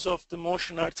because of the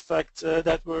motion artifact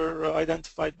that were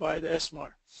identified by the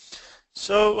SMAR.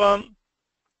 So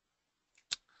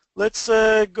let's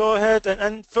go ahead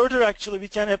and further actually we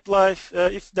can apply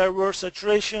if there were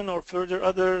saturation or further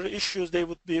other issues, they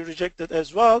would be rejected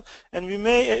as well, and we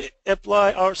may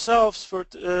apply ourselves for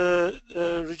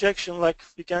rejection, like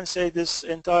we can say this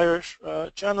entire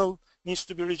channel needs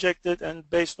to be rejected, and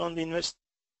based on the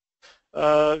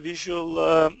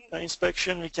visual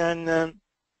inspection we can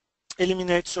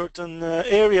eliminate certain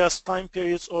areas, time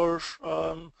periods, or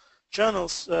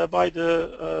channels by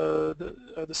the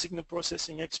signal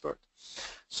processing expert.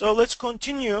 So let's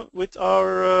continue with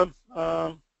our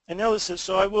analysis.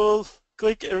 So I will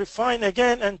click refine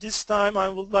again, and this time I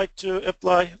would like to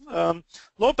apply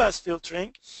low pass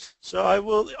filtering. So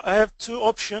I have two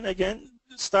options again.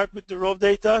 Start with the raw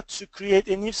data to create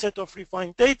a new set of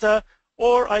refined data,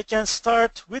 or I can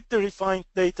start with the refined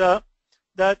data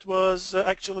that was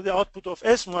actually the output of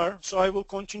SMAR. So I will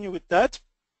continue with that.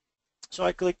 So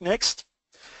I click next,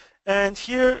 and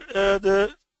here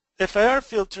the FIR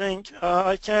filtering,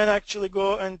 I can actually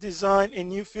go and design a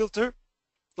new filter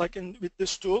like with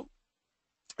this tool,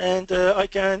 and I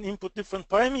can input different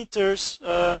parameters,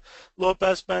 low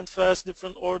pass, band pass,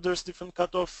 different orders, different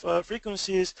cutoff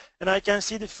frequencies, and I can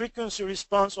see the frequency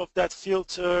response of that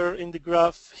filter in the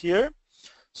graph here.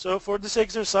 So for this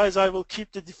exercise I will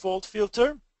keep the default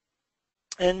filter,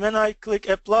 and when I click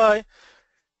apply,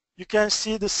 you can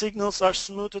see the signals are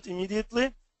smoothed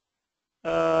immediately,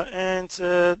 and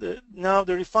now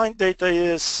the refined data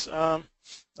is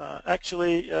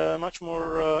actually much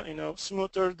more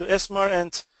smoother. The SMAR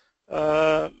and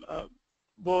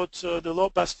both the low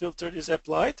pass filter is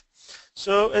applied.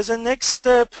 So as a next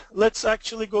step, let's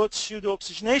actually go to the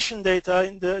oxygenation data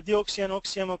in the deoxy and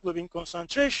oxyhemoglobin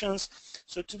concentrations.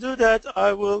 So to do that,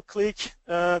 I will click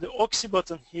the oxy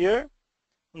button here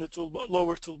on the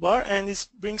lower toolbar, and this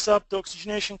brings up the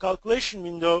oxygenation calculation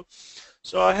window.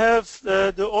 So I have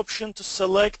the option to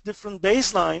select different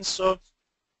baselines. So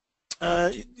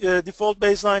default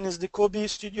baseline is the Kobe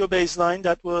Studio baseline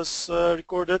that was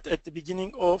recorded at the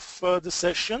beginning of the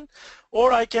session,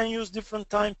 or I can use different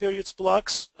time periods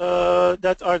blocks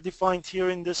that are defined here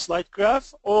in the slide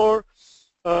graph, or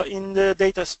in the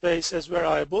data space as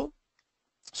variable.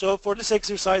 So for this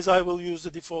exercise I will use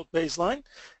the default baseline,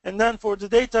 and then for the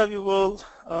data we will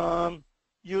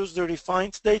use the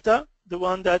refined data, the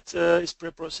one that is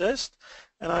pre-processed,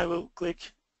 and I will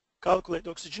click calculate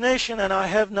oxygenation, and I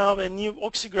have now a new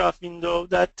oxygraph window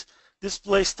that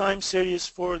displays time series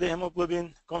for the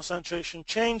hemoglobin concentration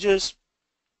changes.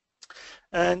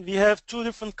 And we have two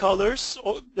different colors.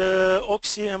 The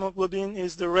oxyhemoglobin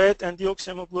is the red and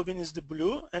deoxyhemoglobin is the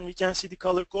blue, and we can see the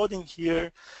color coding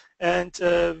here, and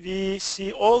we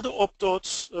see all the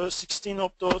optodes, 16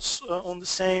 optodes on the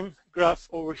same graph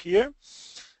over here.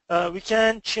 We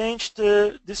can change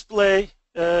the display.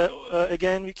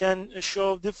 Again, we can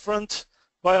show different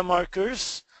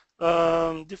biomarkers,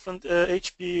 different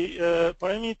HP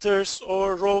parameters,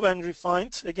 or raw and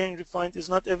refined. Again, refined is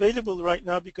not available right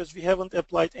now because we haven't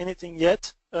applied anything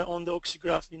yet on the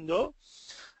oxygraph window.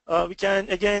 We can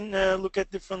again look at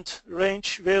different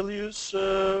range values,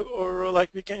 or like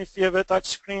we can, if we have a touch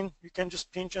screen, we can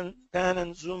just pinch and pan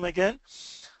and zoom again.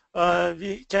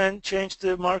 We can change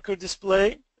the marker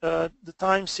display, the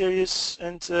time series,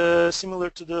 and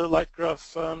similar to the light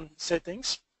graph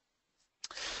settings.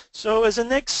 So as a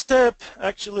next step,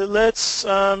 actually, let's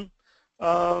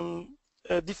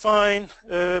define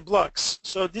blocks.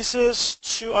 So this is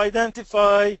to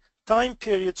identify time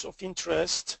periods of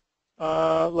interest,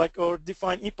 or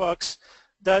define epochs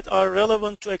that are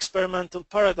relevant to experimental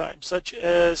paradigms, such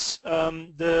as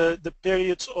the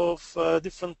periods of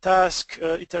different task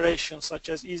iterations, such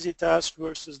as easy task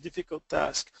versus difficult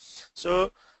task.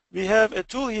 So we have a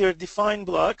tool here, define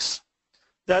blocks,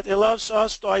 that allows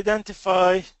us to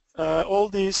identify all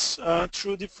these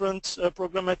through different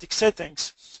programmatic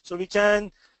settings. So we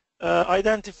can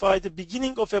identify the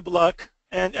beginning of a block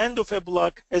and end of a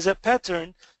block as a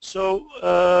pattern. So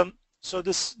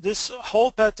this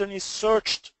whole pattern is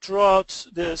searched throughout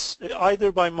this,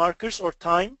 either by markers or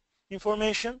time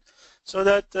information, so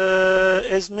that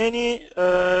as many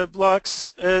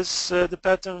blocks as the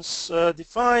patterns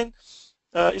define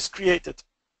is created.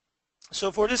 So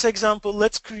for this example,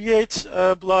 let's create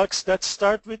blocks that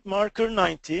start with marker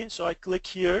 90. So I click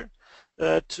here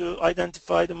to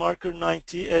identify the marker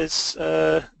 90 as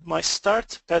my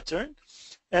start pattern,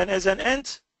 and as an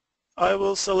end I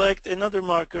will select another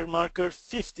marker, marker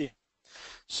 50.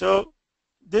 So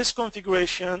this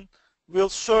configuration will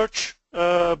search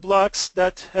blocks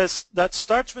that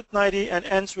starts with 90 and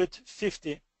ends with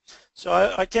 50. So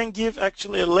I can give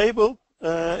actually a label,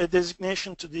 a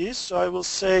designation to these. So I will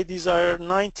say these are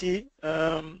 90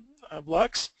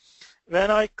 blocks.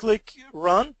 When I click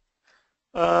run,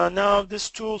 now this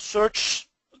tool searches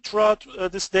throughout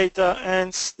this data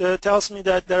and tells me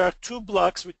that there are 2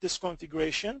 blocks with this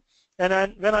configuration. And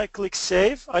then when I click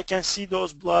save, I can see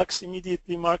those blocks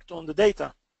immediately marked on the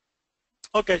data.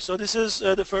 Okay, so this is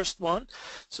the first one.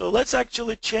 So let's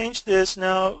actually change this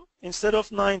now. Instead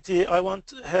of 90, I want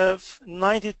to have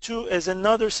 92 as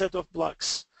another set of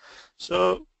blocks.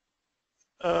 So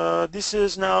this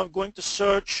is now going to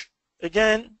search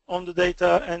again on the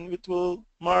data, and it will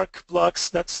mark blocks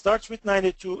that starts with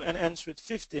 92 and ends with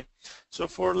 50. So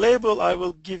for label, I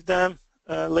will give them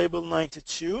label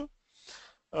 92.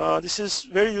 This is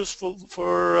very useful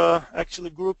for actually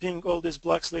grouping all these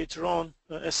blocks later on,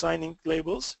 assigning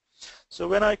labels. So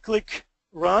when I click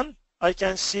run, I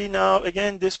can see now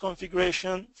again this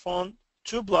configuration found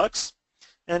 2 blocks,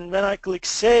 and when I click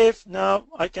save, now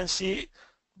I can see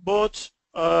both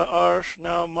are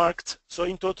now marked. So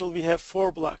in total we have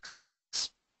 4 blocks.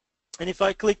 And if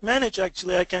I click manage,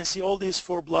 actually I can see all these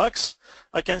 4 blocks.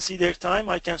 I can see their time,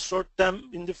 I can sort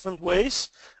them in different ways,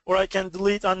 or I can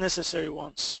delete unnecessary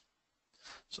ones.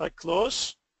 So I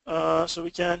close, so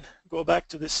we can go back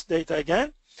to this data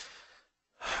again.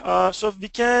 So we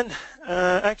can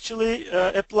actually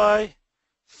apply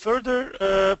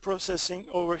further processing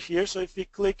over here. So if we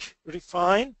click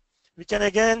refine, we can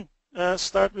again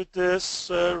start with this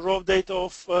raw data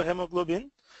of hemoglobin,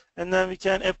 and then we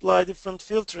can apply different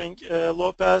filtering,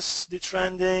 low pass,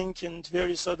 detrending, and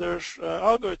various other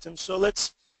algorithms. So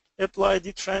let's apply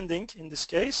detrending in this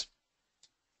case.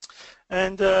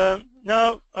 And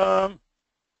now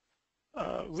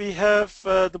we have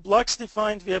the blocks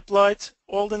defined. We applied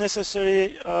all the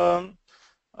necessary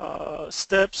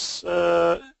steps.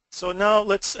 So now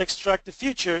let's extract the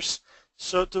features.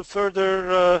 So to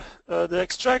further the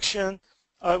extraction,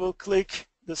 I will click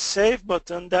the save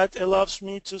button. That allows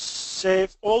me to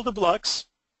save all the blocks,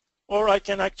 or I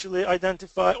can actually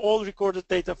identify all recorded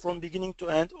data from beginning to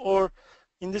end, or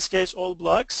in this case all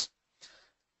blocks.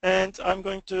 And I'm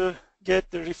going to get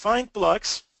the refined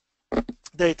blocks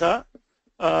data,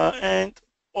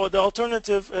 or the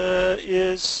alternative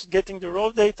is getting the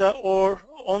raw data or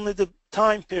only the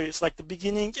time periods, like the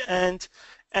beginning and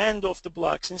end of the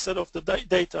blocks instead of the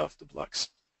data of the blocks.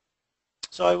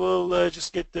 So I will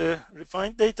just get the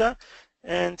refined data,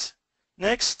 and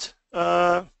next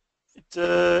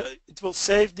it will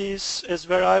save these as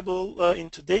variable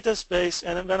into data space,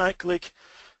 and when I click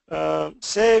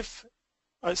save,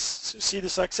 I see the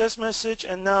success message,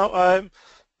 and now I'm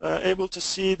able to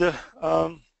see the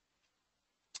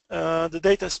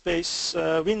data space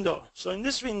window. So in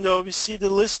this window we see the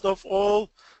list of all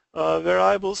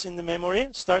variables in the memory,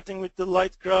 starting with the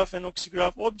light graph and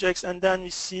oxygraph objects, and then we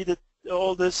see that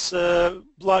all these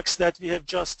blocks that we have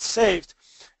just saved.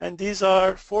 And these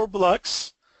are 4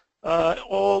 blocks,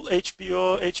 all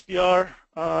HPO, HBR,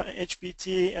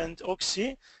 HPT, and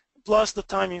OXY, plus the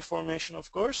time information,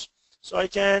 of course. So I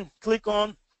can click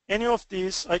on any of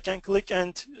these. I can click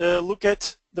and look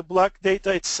at the block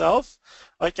data itself.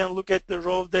 I can look at the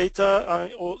raw data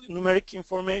or numeric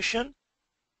information,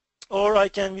 or I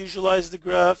can visualize the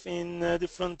graph in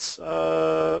different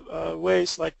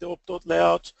ways, like the optot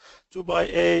layout,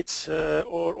 2x8,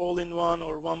 or all-in-one,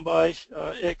 or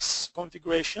 1x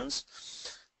configurations.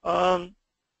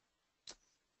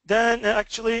 Then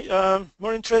actually,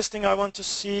 more interesting, I want to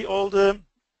see all the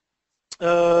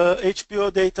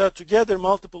HPO data together,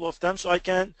 multiple of them, so I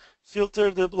can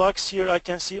filter the blocks here. I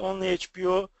can see only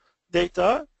HPO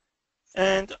data,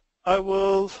 and I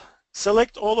will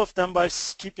select all of them by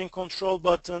keeping Control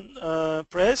button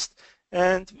pressed,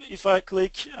 and if I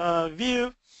click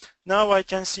view, now I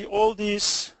can see all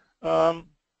these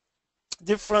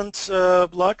different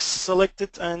blocks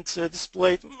selected and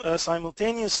displayed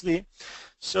simultaneously.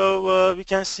 So we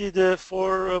can see the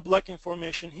 4 block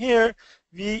information here.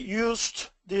 We used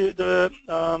the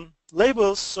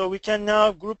labels, so we can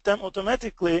now group them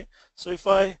automatically. So if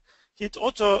I hit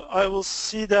auto, I will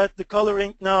see that the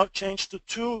coloring now changed to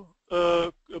 2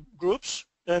 groups,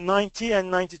 90 and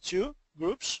 92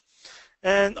 groups.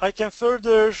 And I can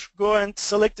further go and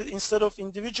select it. Instead of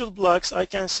individual blocks, I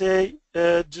can say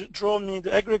draw me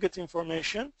the aggregate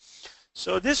information.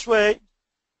 So this way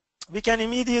we can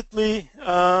immediately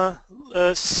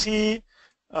see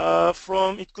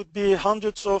from, it could be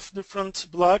hundreds of different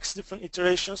blocks, different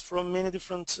iterations from many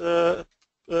different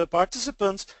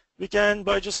participants. We can,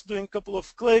 by just doing a couple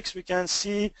of clicks, we can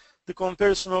see the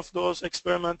comparison of those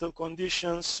experimental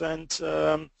conditions and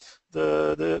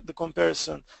the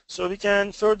comparison. So we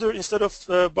can further, instead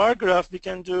of bar graph, we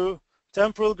can do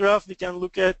temporal graph. We can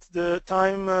look at the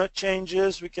time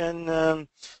changes. We can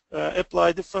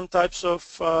apply different types of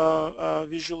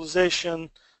visualization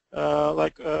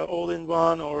like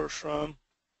all-in-one or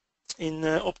in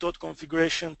opt-out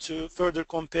configuration to further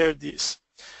compare these.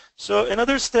 So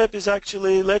another step is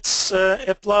actually, let's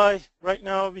apply, right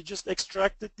now we just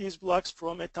extracted these blocks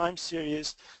from a time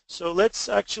series. So let's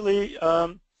actually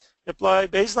apply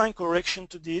baseline correction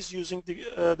to these using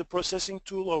the processing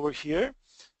tool over here.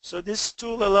 So this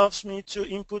tool allows me to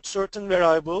input certain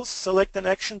variables, select an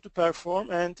action to perform,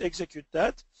 and execute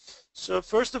that. So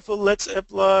first of all, let's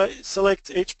select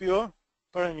HBO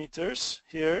parameters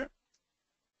here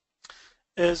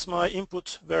as my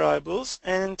input variables,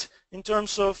 and in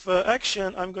terms of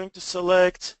action, I'm going to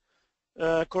select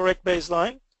correct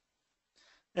baseline,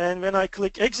 and when I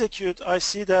click execute, I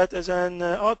see that as an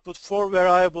output 4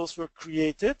 variables were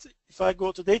created. If I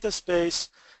go to data space,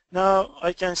 now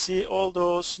I can see all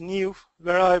those new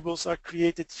variables are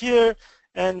created here,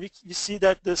 and we see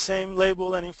that the same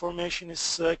label and information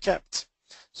is kept.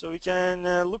 So we can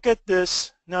look at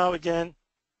this now again,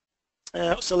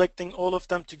 selecting all of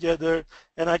them together,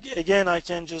 and again I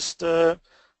can just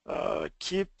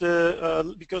keep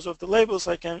the, because of the labels,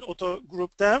 I can auto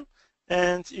group them,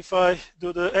 and if I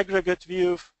do the aggregate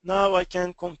view, now I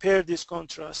can compare this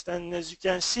contrast, and as you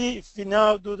can see, if we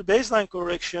now do the baseline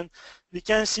correction, we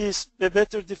can see a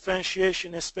better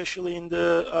differentiation, especially in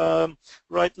the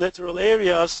right lateral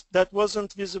areas that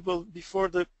wasn't visible before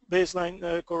the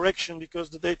baseline correction because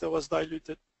the data was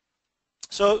diluted.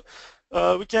 So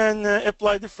we can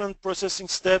apply different processing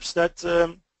steps that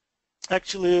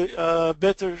actually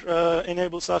better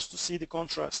enables us to see the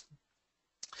contrast.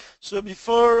 So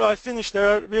before I finish, there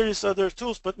are various other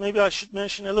tools, but maybe I should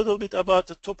mention a little bit about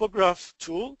the topograph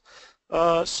tool.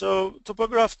 So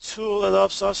topograph tool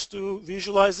allows us to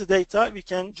visualize the data. We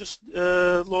can just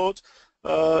load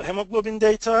hemoglobin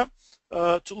data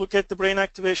to look at the brain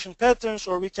activation patterns,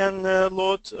 or we can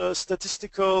load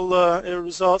statistical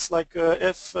results like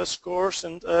F scores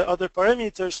and other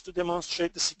parameters to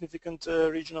demonstrate the significant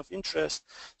region of interest.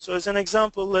 So as an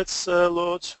example, let's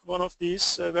load one of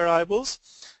these variables,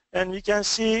 and we can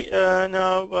see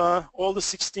now all the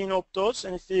 16 opt-outs,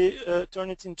 and if we turn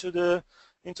it into the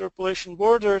interpolation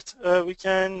bordered, we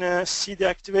can see the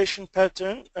activation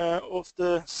pattern of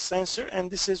the sensor,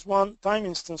 and this is one time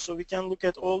instance, so we can look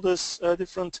at all this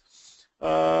different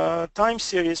time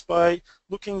series by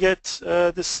looking at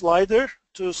the slider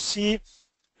to see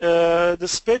the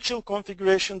spatial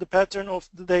configuration, the pattern of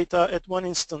the data at one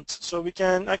instant. So we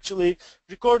can actually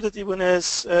record it even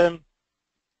as a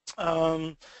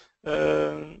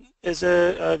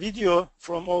video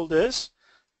from all this.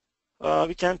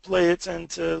 We can play it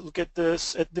and look at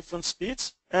this at different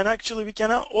speeds, and actually we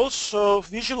can also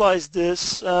visualize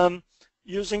this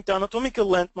using the anatomical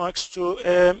landmarks to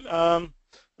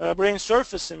a brain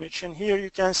surface image, and here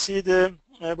you can see the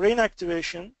brain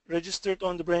activation registered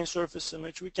on the brain surface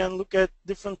image. We can look at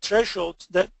different thresholds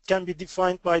that can be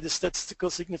defined by the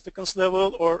statistical significance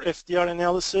level or FDR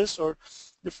analysis or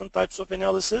different types of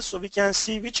analysis, so we can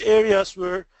see which areas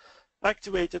were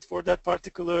activated for that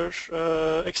particular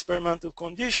experimental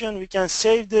condition. We can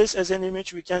save this as an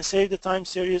image, we can save the time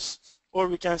series, or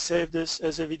we can save this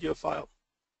as a video file.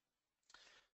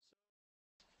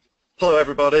 Hello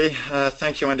everybody,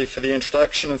 thank you Andy for the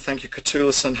introduction, and thank you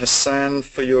Katulis and Hassan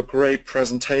for your great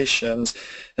presentations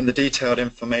and the detailed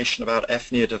information about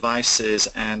FNIR devices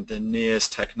and the NIRS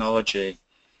technology.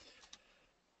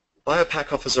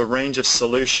 BioPac offers a range of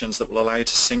solutions that will allow you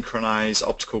to synchronize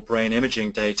optical brain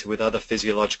imaging data with other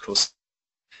physiological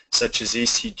such as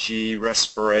ECG,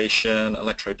 respiration,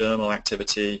 electrodermal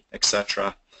activity,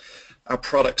 etc. Our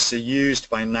products are used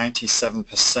by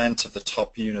 97% of the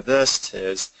top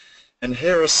universities, and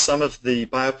here are some of the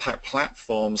BioPac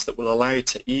platforms that will allow you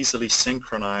to easily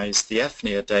synchronize the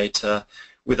FNIR data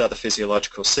with other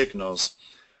physiological signals.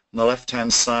 On the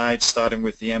left-hand side, starting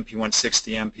with the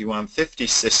MP160, MP150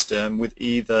 system with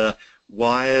either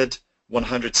wired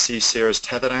 100C series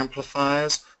tethered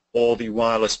amplifiers or the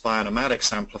wireless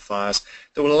bioinomatics amplifiers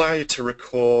that will allow you to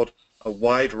record a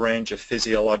wide range of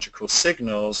physiological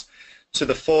signals, to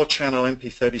the 4-channel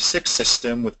MP36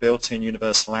 system with built-in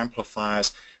universal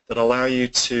amplifiers that allow you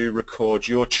to record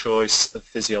your choice of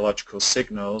physiological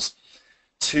signals,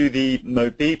 to the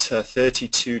Mobita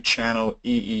 32-channel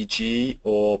EEG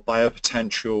or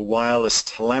biopotential wireless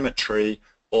telemetry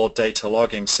or data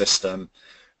logging system,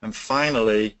 and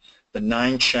finally the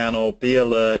 9-channel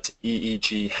B-Alert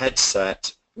EEG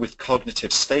headset with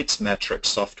cognitive states metric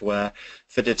software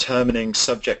for determining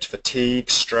subject fatigue,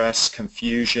 stress,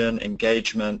 confusion,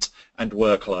 engagement, and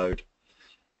workload.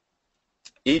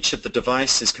 Each of the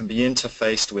devices can be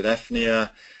interfaced with FNIR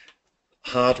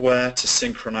hardware to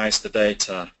synchronize the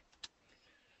data.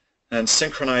 And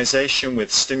synchronization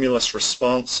with stimulus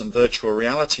response and virtual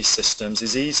reality systems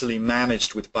is easily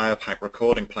managed with BioPack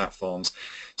recording platforms.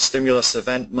 Stimulus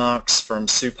event marks from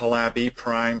SuperLab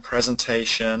ePrime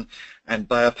presentation and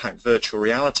BioPack virtual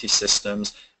reality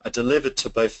systems are delivered to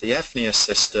both the FNIR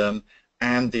system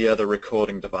and the other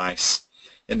recording device.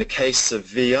 In the case of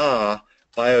VR,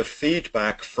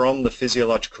 biofeedback from the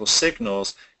physiological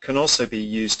signals can also be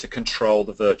used to control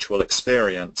the virtual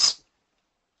experience.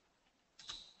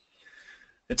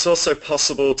 It's also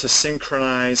possible to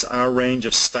synchronize our range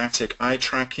of static eye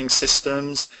tracking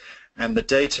systems, and the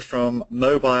data from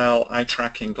mobile eye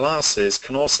tracking glasses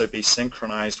can also be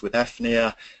synchronized with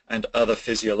FNIR and other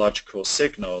physiological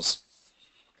signals.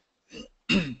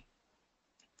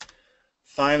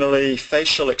 Finally,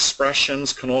 facial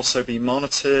expressions can also be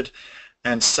monitored,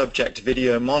 and subject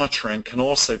video monitoring can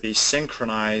also be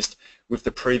synchronized with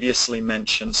the previously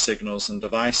mentioned signals and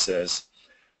devices.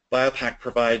 BioPack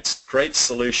provides great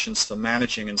solutions for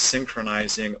managing and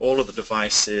synchronizing all of the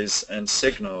devices and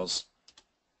signals.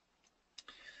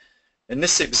 In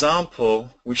this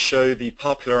example, we show the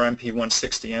popular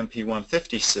MP160,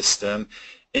 MP150 system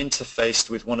interfaced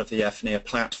with one of the FNIR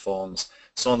platforms.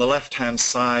 So on the left-hand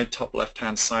side, top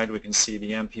left-hand side, we can see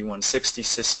the MP160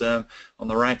 system. On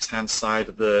the right-hand side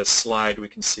of the slide, we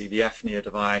can see the FNIR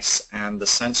device and the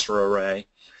sensor array.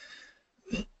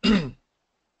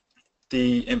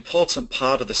 The important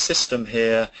part of the system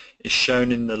here is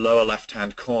shown in the lower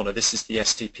left-hand corner. This is the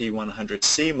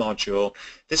STP100C module.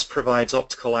 This provides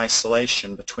optical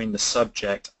isolation between the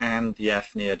subject and the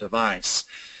FNIR device.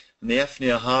 And the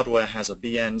FNIR hardware has a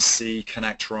BNC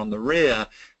connector on the rear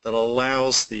that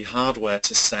allows the hardware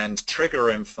to send trigger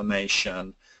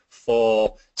information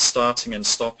for starting and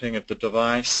stopping of the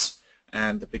device,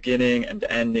 and the beginning and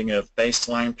ending of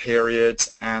baseline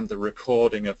periods, and the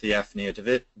recording of the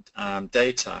FNIR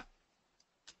data.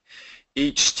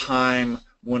 Each time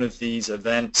one of these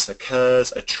events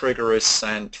occurs, a trigger is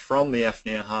sent from the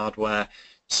FNIR hardware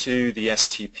to the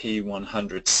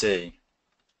STP100C.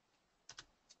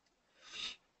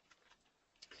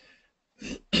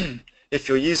 If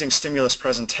you're using stimulus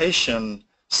presentation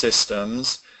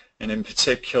systems, and in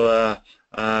particular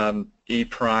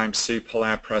ePrime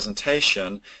SuperLab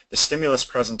presentation, the stimulus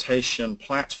presentation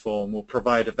platform will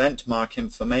provide event mark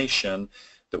information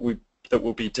that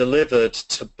will be delivered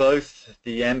to both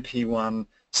the MP160,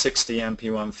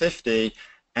 MP150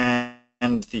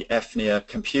 and the FNIR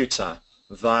computer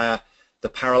via the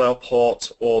parallel port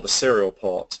or the serial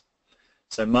port.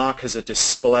 So markers are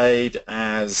displayed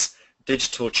as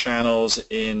digital channels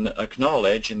in the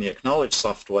Acknowledge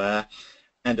software,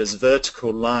 and as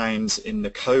vertical lines in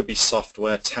the COBE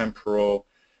software temporal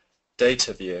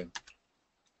data view.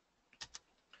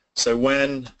 So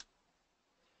when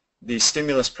the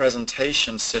stimulus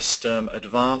presentation system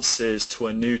advances to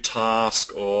a new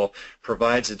task or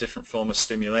provides a different form of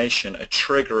stimulation, a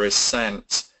trigger is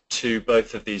sent to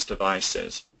both of these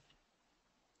devices.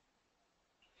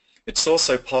 It's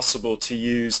also possible to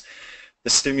use the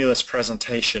stimulus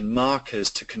presentation markers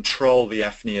to control the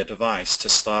FNIR device to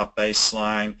start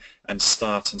baseline and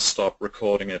start and stop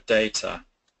recording of data.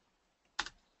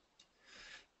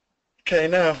 Okay,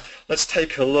 now let's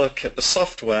take a look at the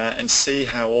software and see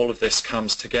how all of this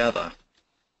comes together.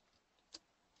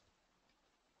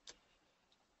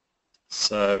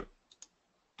 So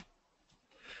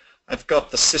I've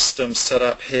got the system set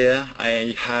up here.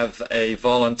 I have a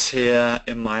volunteer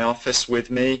in my office with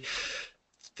me.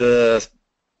 The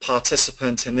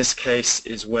participant in this case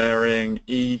is wearing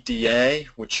EDA,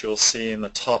 which you'll see in the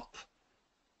top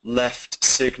left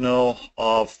signal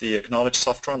of the Acknowledge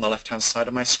software on the left-hand side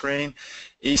of my screen,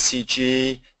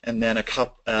 ECG, and then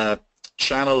a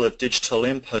channel of digital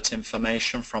input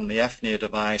information from the FNIR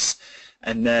device,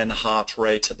 and then heart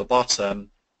rate at the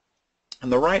bottom. On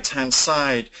the right-hand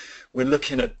side, we're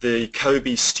looking at the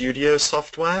COBE Studio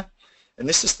software. And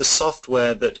this is the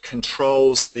software that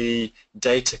controls the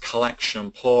data collection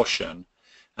portion.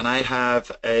 And I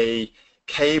have a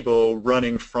cable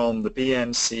running from the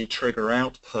BNC trigger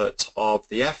output of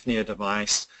the FNIR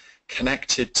device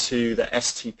connected to the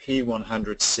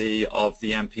STP100C of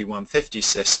the MP150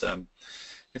 system.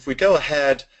 If we go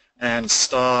ahead and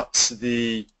start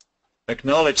the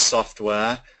Acknowledge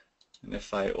software, and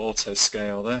if I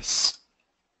auto-scale this,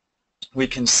 we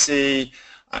can see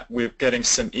we're getting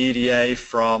some EDA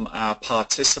from our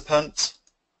participant.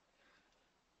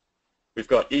 We've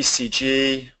got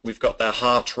ECG, we've got their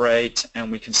heart rate,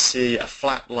 and we can see a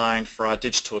flat line for our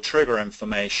digital trigger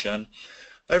information.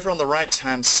 Over on the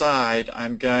right-hand side,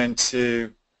 I'm going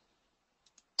to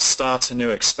start a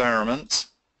new experiment.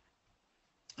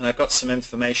 And I've got some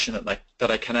information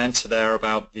that I can enter there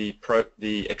about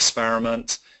the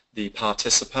experiment, the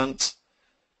participant.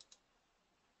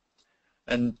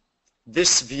 And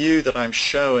this view that I'm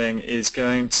showing is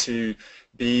going to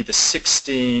be the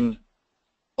 16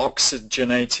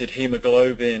 oxygenated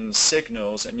hemoglobin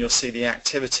signals, and you'll see the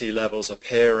activity levels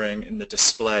appearing in the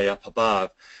display up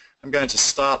above. I'm going to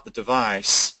start the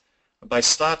device. By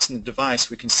starting the device,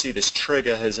 we can see this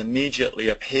trigger has immediately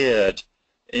appeared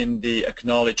in the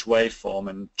acknowledge waveform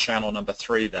in channel number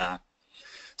 3 there.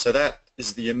 So that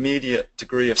is the immediate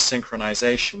degree of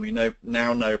synchronization. We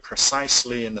now know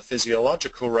precisely in the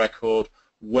physiological record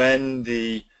when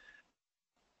the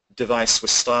device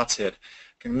was started.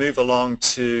 We can move along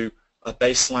to a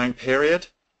baseline period.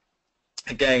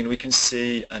 Again, we can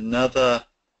see another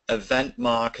event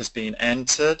mark has been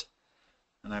entered,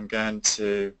 and I'm going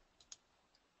to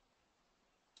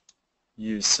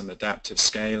use some adaptive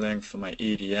scaling for my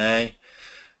EDA.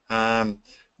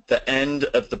 The end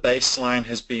of the baseline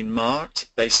has been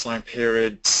marked. Baseline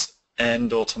periods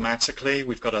end automatically.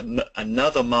 We've got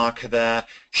another marker there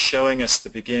showing us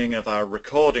the beginning of our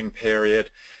recording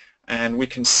period, and we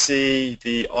can see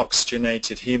the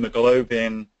oxygenated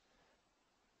hemoglobin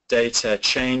data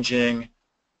changing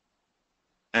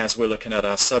as we're looking at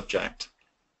our subject.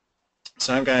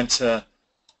 So I'm going to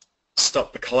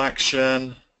stop the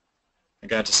collection. I'm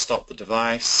going to stop the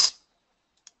device.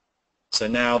 So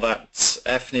now that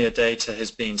FNIR data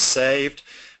has been saved,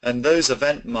 and those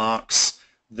event marks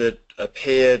that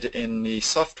appeared in the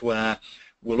software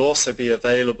will also be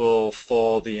available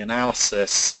for the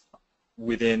analysis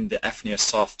within the FNIR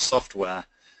software.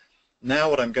 Now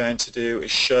what I'm going to do is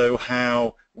show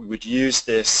how we would use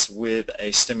this with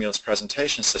a stimulus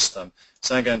presentation system.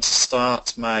 So I'm going to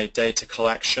start my data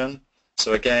collection.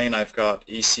 So again, I've got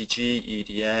ECG,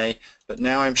 EDA, but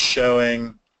now I'm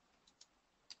showing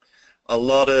a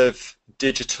lot of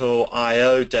digital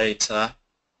I/O data,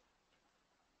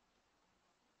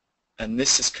 and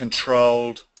this is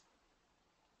controlled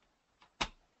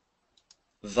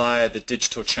via the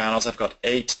digital channels. I've got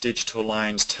 8 digital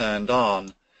lines turned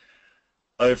on.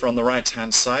 Over on the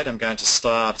right-hand side, I'm going to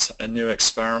start a new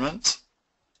experiment.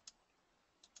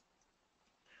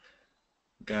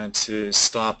 I'm going to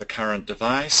start the current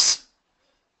device.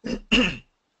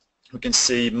 We can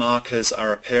see markers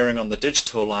are appearing on the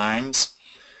digital lines.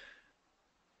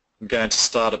 I'm going to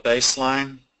start a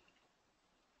baseline.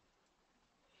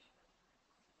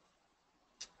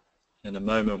 In a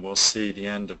moment we'll see the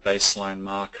end of baseline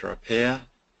marker appear.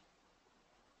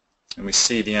 And we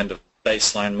see the end of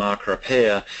baseline marker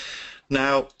appear.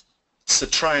 Now, to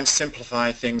try and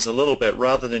simplify things a little bit,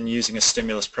 rather than using a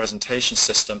stimulus presentation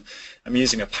system, I'm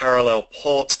using a parallel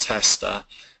port tester.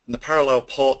 And the parallel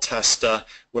port tester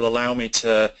will allow me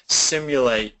to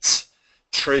simulate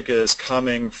triggers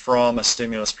coming from a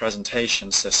stimulus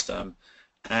presentation system.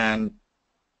 And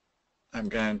I'm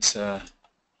going to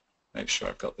make sure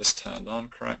I've got this turned on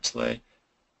correctly.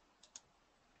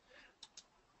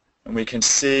 And we can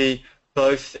see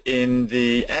both in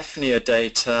the FNIR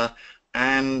data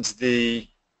and the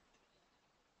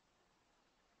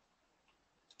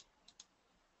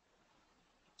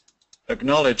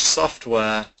acknowledge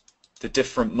software the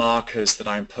different markers that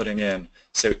I'm putting in.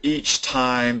 So each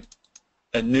time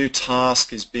a new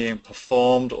task is being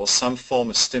performed or some form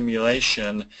of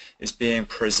stimulation is being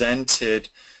presented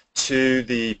to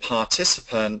the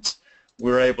participant,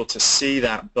 we're able to see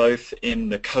that both in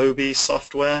the COBE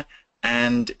software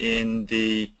and in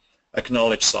the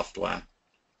acknowledge software.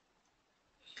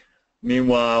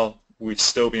 Meanwhile, we've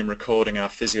still been recording our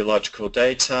physiological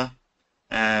data,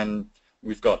 and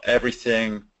we've got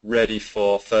everything ready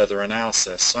for further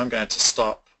analysis. So I'm going to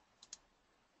stop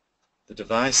the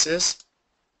devices.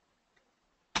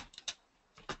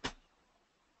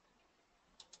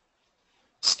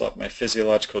 Stop my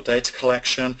physiological data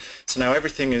collection. So now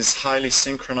everything is highly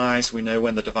synchronized. We know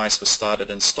when the device was started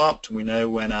and stopped. We know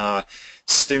when our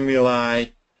stimuli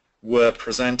were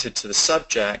presented to the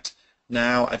subject.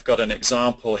 Now I've got an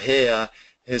example here.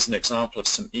 Here's an example of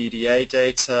some EDA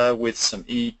data with some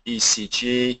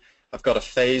ECG. I've got a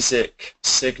phasic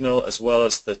signal as well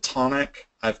as the tonic.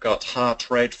 I've got heart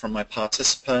rate from my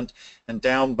participant, and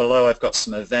down below I've got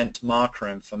some event marker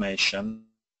information.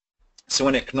 So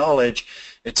in acknowledge,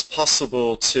 it's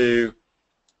possible to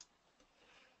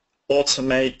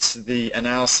automate the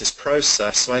analysis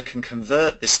process, so I can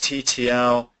convert this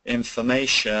TTL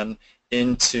information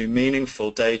into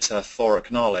meaningful data for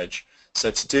acknowledge.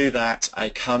 So to do that, I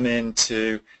come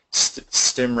into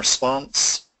stim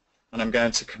response, and I'm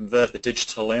going to convert the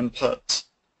digital input.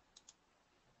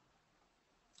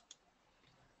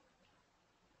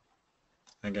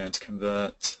 I'm going to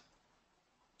convert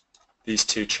these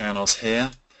two channels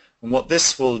here. And what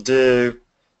this will do,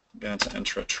 I'm going to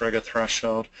enter a trigger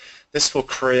threshold. This will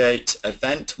create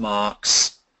event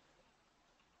marks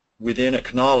within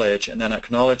acknowledge, and then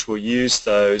acknowledge will use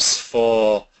those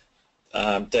for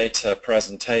data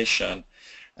presentation.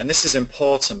 And this is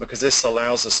important because this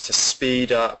allows us to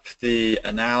speed up the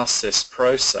analysis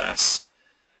process.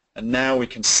 And now we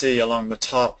can see along the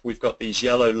top we've got these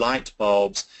yellow light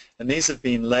bulbs, and these have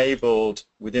been labeled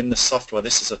within the software.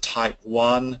 This is a type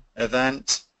 1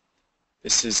 event.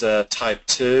 This is a type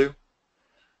 2.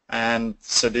 And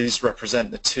so these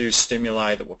represent the two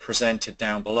stimuli that were presented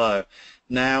down below.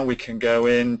 Now we can go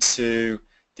into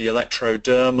the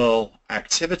electrodermal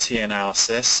activity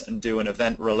analysis and do an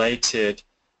event-related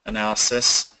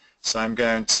analysis. So I'm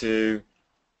going to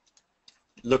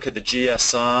look at the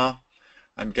GSR.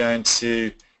 I'm going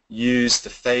to use the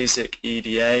phasic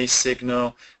EDA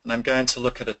signal, and I'm going to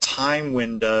look at a time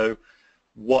window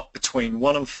between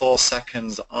 1 and 4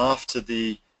 seconds after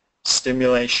the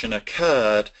stimulation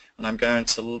occurred, and I'm going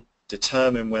to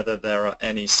determine whether there are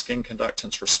any skin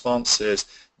conductance responses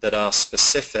that are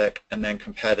specific, and then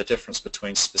compare the difference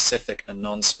between specific and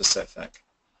non-specific.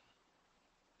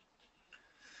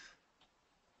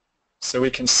 So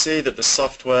we can see that the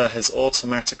software has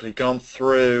automatically gone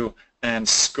through and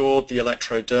scored the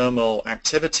electrodermal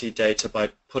activity data by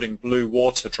putting blue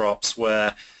water drops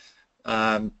where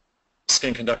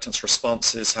skin conductance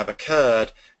responses have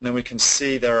occurred, and then we can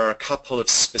see there are a couple of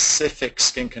specific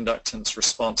skin conductance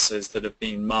responses that have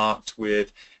been marked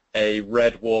with a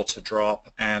red water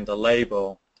drop and a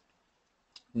label.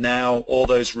 Now all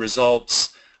those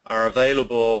results are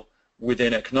available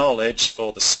within acknowledge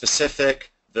for the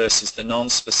specific versus the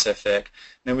non-specific.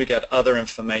 Then we get other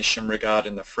information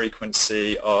regarding the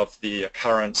frequency of the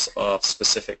occurrence of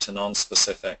specific to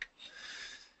non-specific.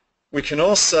 We can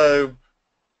also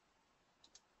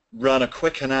run a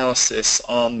quick analysis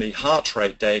on the heart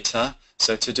rate data.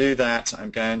 So to do that, I'm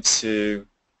going to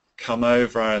come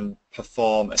over and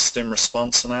perform a stim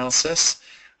response analysis,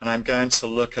 and I'm going to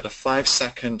look at a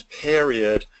 5-second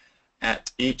period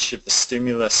at each of the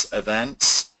stimulus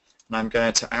events, and I'm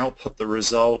going to output the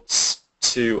results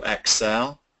to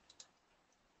Excel.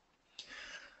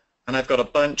 And I've got a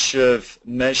bunch of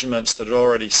measurements that are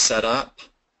already set up.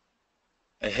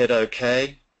 I hit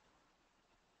OK.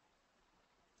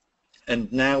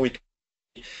 And now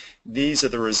these are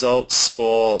the results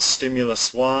for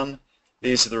stimulus 1,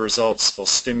 these are the results for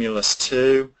stimulus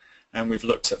 2, and we've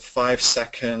looked at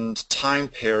 5-second time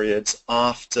periods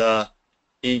after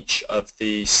each of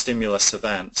the stimulus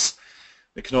events.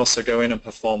 We can also go in and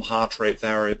perform heart rate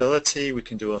variability. We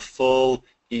can do a full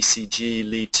ECG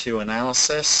lead 2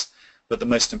 analysis, but the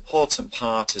most important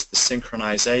part is the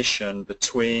synchronization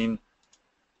between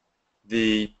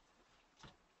the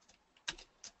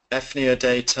FNIA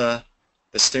data,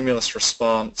 the stimulus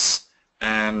response,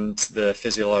 and the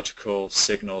physiological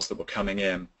signals that were coming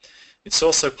in. It's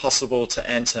also possible to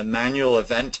enter manual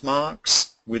event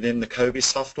marks within the COBE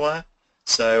software.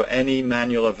 So any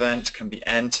manual event can be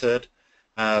entered.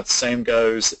 Same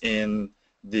goes in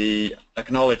the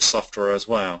Acknowledge software as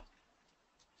well.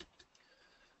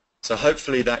 So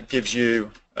hopefully that gives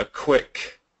you a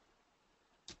quick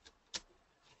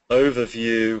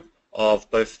overview of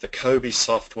both the COBE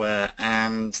software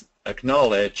and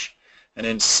Acknowledge. And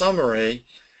in summary,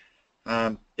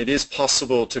 it is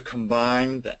possible to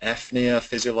combine the FNIA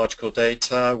physiological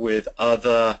data with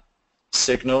other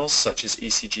signals such as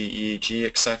ECG, EEG,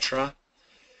 etc.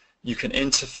 You can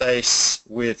interface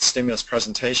with stimulus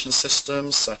presentation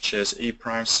systems such as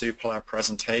ePrime SuperLab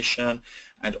presentation,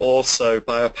 and also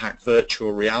BioPack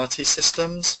virtual reality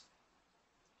systems.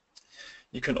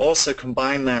 You can also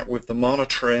combine that with the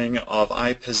monitoring of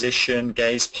eye position,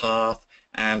 gaze path,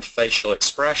 and facial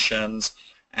expressions,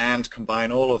 and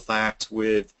combine all of that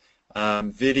with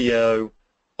video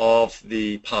of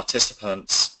the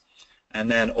participants. And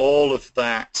then all of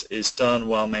that is done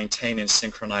while maintaining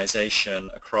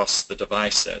synchronization across the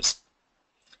devices.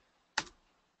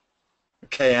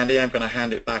 Okay, Andy, I'm going to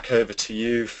hand it back over to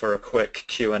you for a quick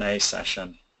Q&A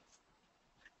session.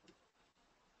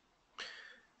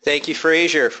 Thank you,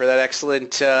 Fraser, for that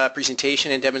excellent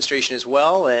presentation and demonstration as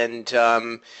well. And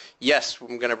yes,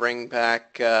 I'm going to bring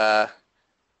back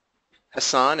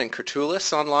Hassan and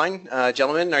Kurtulis online.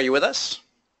 Gentlemen, are you with us?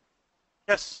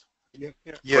 Yes. Yeah.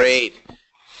 Great.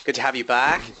 Good to have you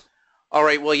back. All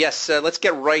right. Well, yes. Let's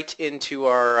get right into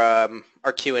our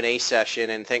Q&A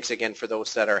session, and thanks again for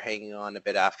those that are hanging on a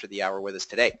bit after the hour with us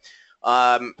today.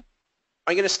 I'm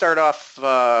going to start off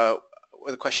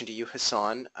with a question to you,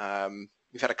 Hassan.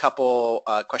 We've had a couple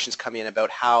questions come in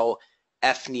about how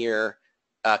FNIR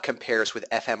compares with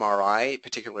fMRI,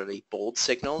 particularly bold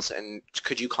signals, and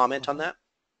could you comment on that?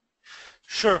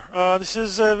 Sure. This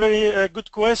is a very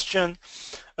good question.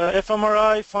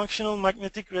 fMRI, functional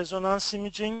magnetic resonance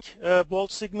imaging,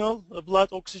 bold signal, blood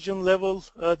oxygen level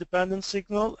dependent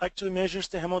signal, actually measures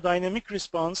the hemodynamic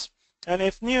response. And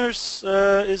FNIRS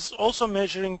is also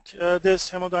measuring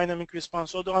this hemodynamic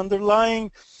response. So the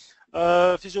underlying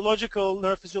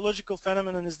neurophysiological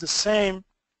phenomenon is the same,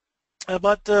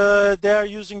 but they are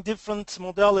using different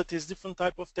modalities, different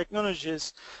type of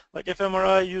technologies, like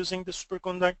fMRI using the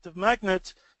superconductive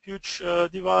magnet, huge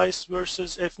device,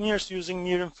 versus FNIRS using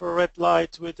near-infrared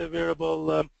light with a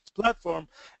wearable platform.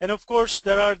 And of course,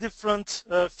 there are different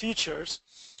features,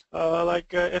 like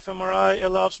fMRI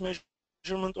allows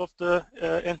measurement of the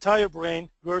entire brain,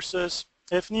 versus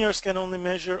FNIRS can only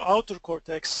measure outer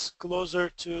cortex closer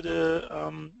to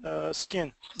the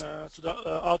skin, to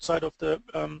the outside of the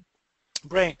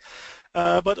brain.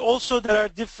 But also there are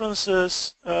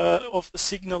differences of the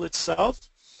signal itself.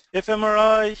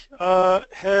 fMRI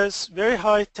has very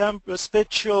high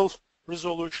spatial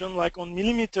resolution, like on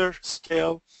millimeter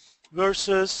scale,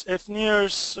 versus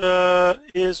FNIRS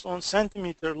is on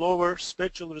centimeter, lower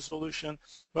spatial resolution.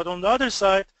 But on the other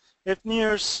side,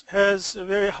 FNIRS has a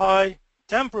very high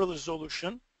temporal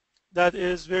resolution, that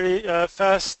is very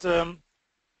fast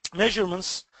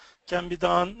measurements can be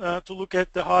done to look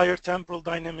at the higher temporal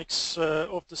dynamics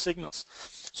of the signals.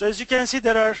 So as you can see,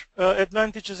 there are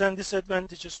advantages and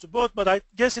disadvantages to both, but I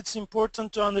guess it's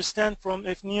important to understand from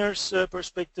FNIR's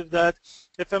perspective that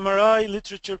fMRI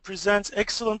literature presents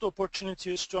excellent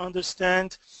opportunities to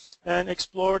understand and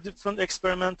explore different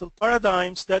experimental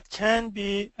paradigms that can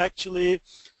be actually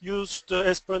used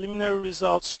as preliminary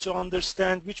results to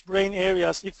understand which brain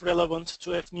areas, if relevant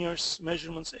to FNIR's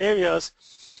measurements areas,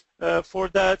 for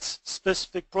that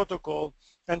specific protocol,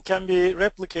 and can be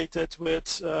replicated with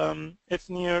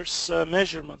FNIR's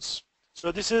measurements.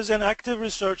 So this is an active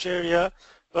research area,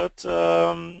 but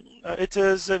it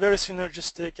is very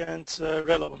synergistic and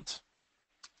relevant.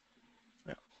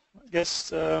 Yeah. I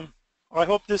guess I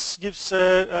hope this gives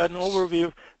an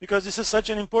overview, because this is such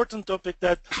an important topic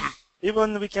that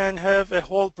even we can have a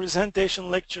whole presentation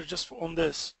lecture just on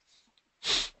this.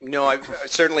 No,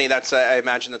 certainly that's. I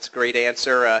imagine that's a great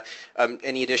answer.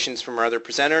 Any additions from our other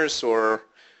presenters, or?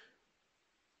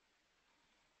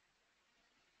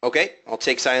 Okay, I'll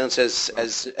take silence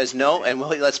as no, and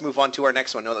let's move on to our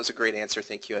next one. No, that was a great answer.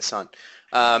 Thank you, Hassan.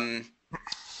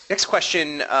 Next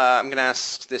question. I'm going to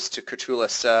ask this to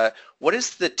Kurtulis. What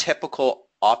is the typical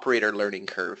operator learning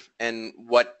curve, and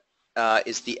what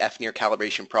is the FNIR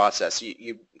calibration process?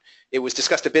 It was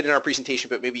discussed a bit in our presentation,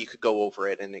 but maybe you could go over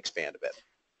it and expand a bit.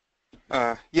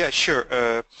 Yeah, sure.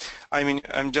 I mean,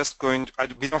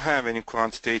 we don't have any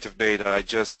quantitative data.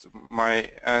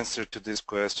 My answer to this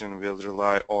question will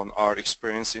rely on our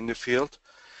experience in the field,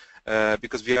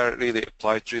 because we are really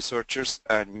applied researchers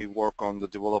and we work on the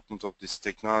development of this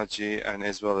technology and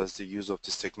as well as the use of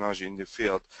this technology in the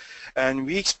field. And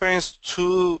we experienced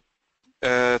two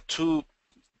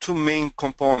main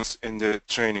components in the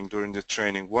training, during the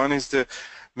training. One is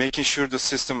making sure the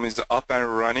system is up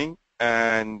and running,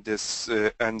 and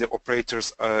the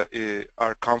operators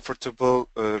are comfortable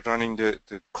running the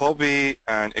COBE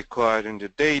and acquiring the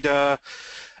data.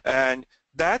 And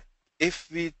that, if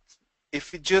we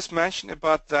just mention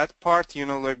about that part,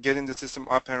 like getting the system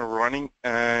up and running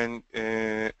and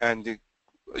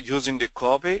using the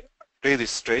COBE, really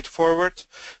straightforward.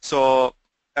 So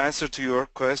answer to your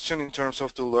question in terms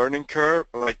of the learning curve,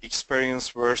 like experience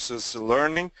versus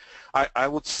learning, I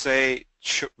would say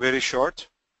very short.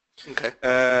 Okay.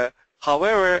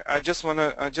 However, I just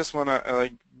wanna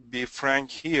be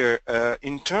frank here.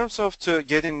 In terms of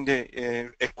getting the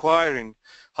acquiring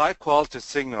high quality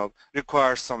signal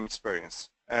requires some experience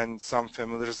and some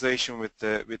familiarization with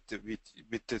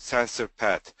the sensor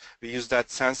pad. We use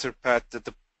that sensor pad,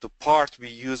 the part we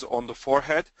use on the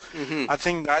forehead. Mm-hmm. I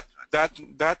think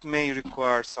that may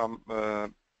require some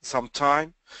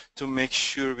time to make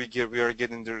sure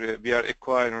we are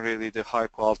acquiring really the high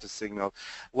quality signal.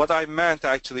 What I meant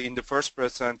actually in the first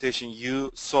presentation,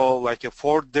 you saw like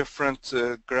 4 different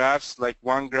graphs, like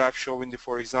one graph showing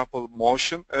for example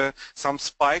motion, some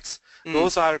spikes.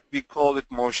 Those are, we call it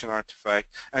motion artifact,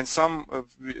 and some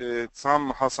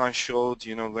Hassan showed,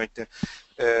 like the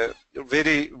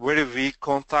very weak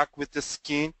contact with the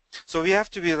skin. So we have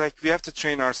to be like, we have to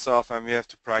train ourselves and we have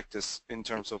to practice in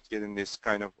terms of getting this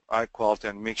kind of eye quality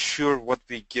and make sure what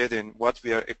we get in, what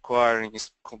we are acquiring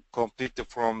is completely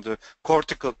from the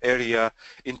cortical area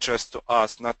interest to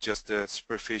us, not just the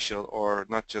superficial or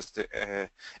not just the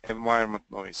environment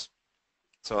noise.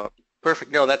 So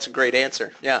perfect. No, that's a great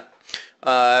answer. Yeah.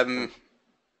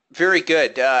 Very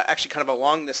good. Actually, kind of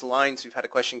along this lines, we've had a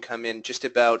question come in just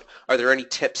about, are there any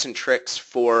tips and tricks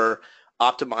for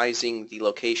optimizing the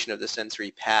location of the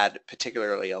sensory pad,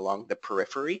 particularly along the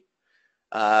periphery?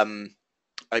 I'm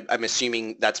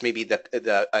assuming that's maybe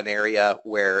an area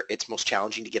where it's most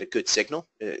challenging to get a good signal.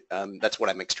 That's what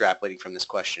I'm extrapolating from this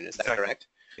question. Is that correct?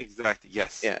 Exactly,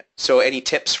 yes. Yeah. So any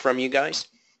tips from you guys?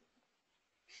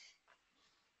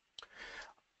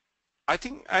 I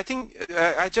think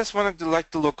I just wanted to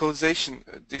like the localization.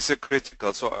 This is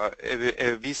critical. So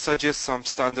we suggest some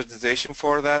standardization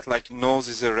for that. Like nose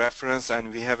is a reference,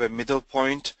 and we have a middle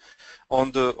point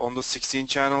on the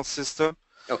 16-channel system.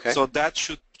 Okay. So that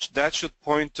should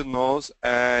point to nose,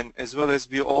 and as well as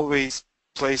we always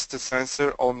place the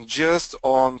sensor on just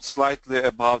on slightly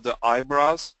above the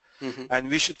eyebrows, and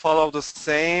we should follow the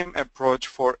same approach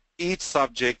for each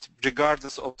subject,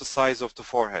 regardless of the size of the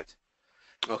forehead.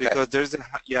 Okay. Because there's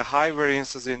high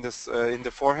variances in this in the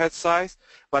forehead size,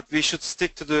 but we should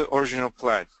stick to the original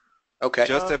plan. Okay.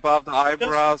 Just above the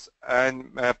eyebrows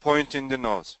and point in the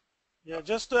nose. Yeah,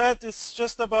 just to add, it's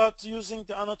just about using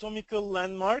the anatomical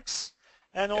landmarks,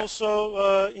 and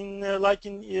also in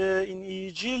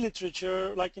EEG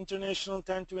literature, like International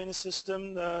 1020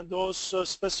 system, those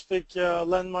specific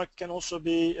landmarks can also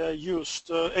be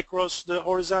used across the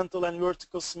horizontal and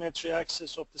vertical symmetry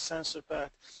axis of the sensor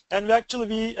pad. And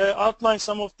we outline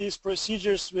some of these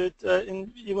procedures with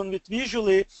even with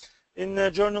visually in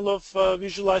the Journal of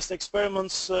Visualized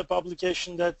Experiments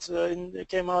publication that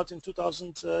came out in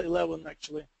 2011,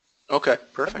 actually. Okay,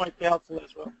 perfect. That might be helpful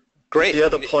as well. Great. The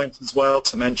other point as well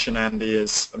to mention, Andy,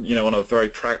 is, on a very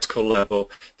practical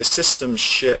level, the systems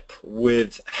ship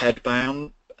with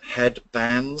headbands,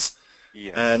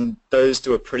 yes. And those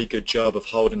do a pretty good job of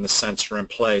holding the sensor in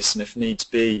place, and if needs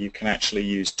be, you can actually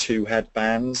use 2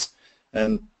 headbands,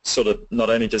 and sort of not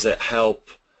only does it help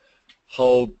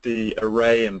hold the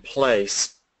array in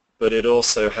place, but it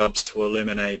also helps to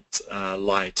eliminate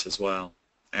light as well,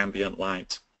 ambient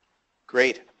light.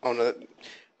 Great.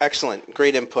 Excellent.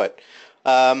 Great input.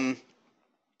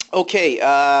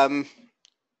 Okay.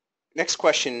 Next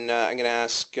question, I'm going to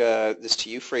ask this to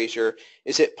you, Fraser.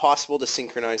 Is it possible to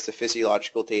synchronize the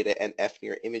physiological data and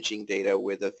FNIR imaging data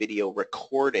with a video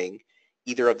recording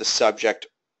either of the subject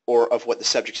or of what the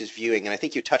subject is viewing? And I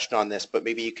think you touched on this, but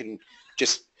maybe you can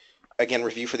just, again,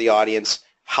 review for the audience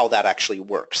how that actually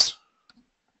works.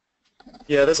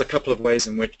 Yeah, there's a couple of ways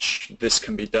in which this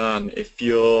can be done. If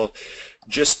you're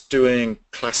just doing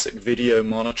classic video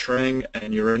monitoring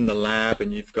and you're in the lab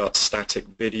and you've got static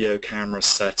video cameras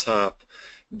set up,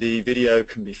 the video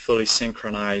can be fully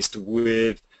synchronized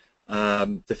with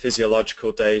the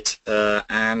physiological data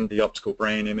and the optical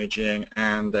brain imaging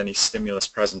and any stimulus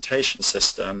presentation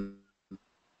system.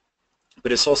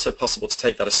 But it's also possible to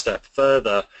take that a step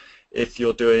further if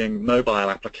you're doing mobile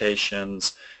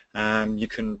applications. You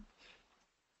can,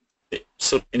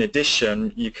 so in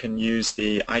addition, you can use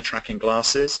the eye tracking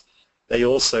glasses. They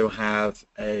also have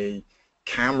a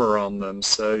camera on them,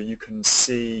 so you can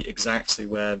see exactly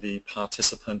where the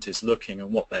participant is looking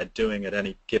and what they're doing at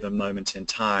any given moment in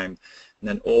time. And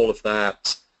then all of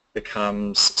that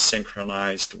becomes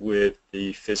synchronized with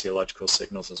the physiological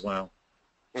signals as well.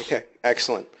 Okay,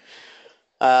 excellent.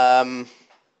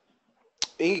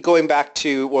 Going back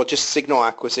to, well, just signal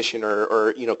acquisition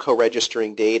or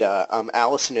co-registering data,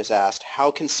 Allison has asked, how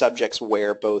can subjects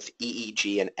wear both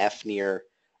EEG and FNIR,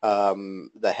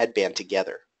 the headband,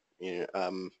 together?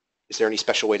 Is there any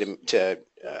special way to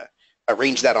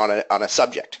arrange that on a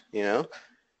subject? Yeah,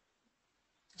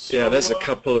 there's a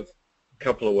couple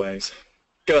of ways.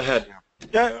 Go ahead.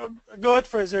 Yeah, go ahead,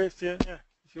 Fraser, if you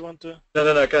want to.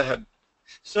 No, go ahead.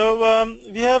 So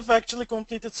we have actually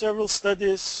completed several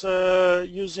studies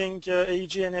using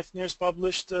EEG and FNIRs,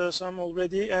 published some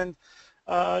already, and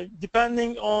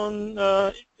depending on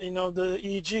the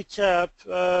EEG cap,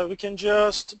 we can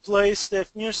just place the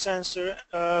FNIR sensor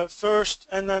first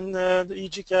and then the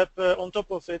EEG cap on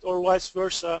top of it, or vice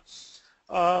versa.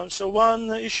 So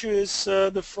one issue is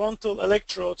the frontal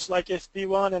electrodes like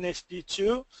FP1 and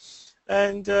FP2.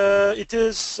 And it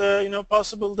is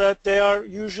possible that they are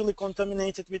usually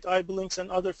contaminated with eye blinks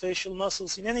and other facial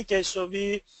muscles in any case, so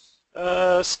we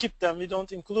skip them, we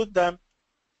don't include them.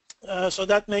 So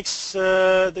that makes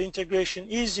the integration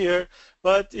easier.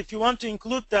 But if you want to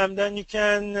include them, then you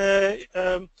can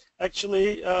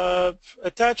actually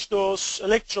attach those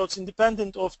electrodes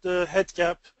independent of the head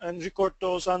cap and record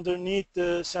those underneath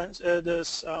the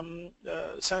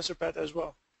sensor pad as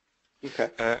well. Okay.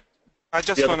 I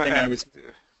just The want other to thing I add. was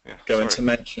Yeah, going sorry. to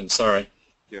mention, sorry.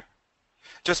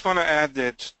 Just want to add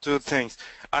that two things.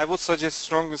 I would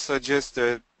strongly suggest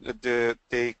that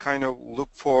they kind of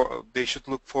they should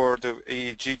look for the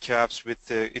AEG caps with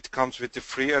it comes with the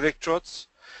free electrodes,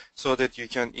 so that you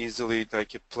can easily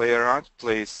play around,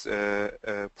 place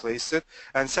it.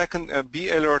 And second, B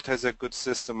Alert has a good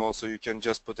system also. You can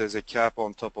just put as a cap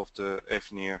on top of the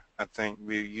FNIR. I think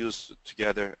we use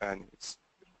together, and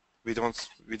we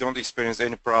don't experience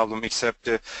any problem except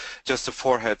just the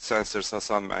forehead sensors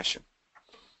Hassan mentioned.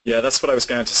 Yeah, that's what I was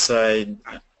going to say,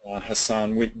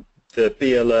 Hassan. The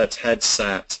B Alert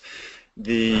headset,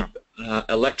 the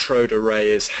electrode array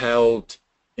is held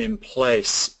in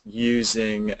place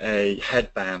using a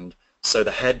headband. So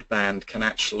the headband can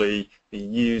actually be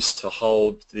used to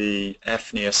hold the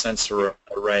FNIR sensor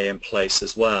array in place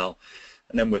as well.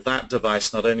 And then with that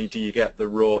device, not only do you get the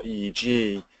raw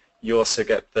EEG, you also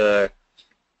get the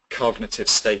cognitive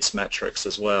states metrics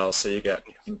as well, so you get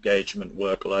engagement,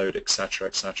 workload, etc.,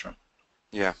 etc.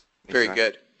 Yeah. Very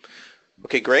good.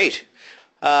 Okay, great.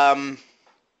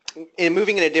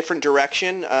 Moving in a different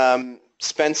direction,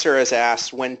 Spencer has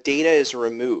asked, when data is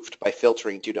removed by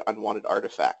filtering due to unwanted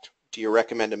artifact, do you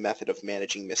recommend a method of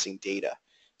managing missing data?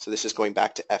 So this is going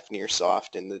back to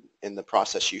FNIRSoft in the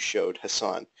process you showed,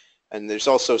 Hassan. And there's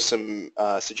also some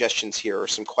suggestions here, or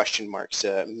some question marks: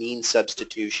 mean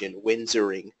substitution,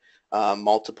 windsoring,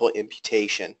 multiple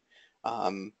imputation.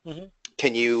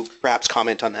 Can you perhaps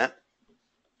comment on that?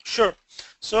 Sure.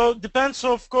 So it depends,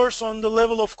 of course, on the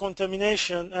level of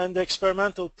contamination and the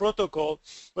experimental protocol.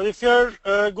 But if you're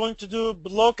going to do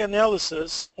block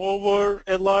analysis over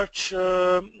a large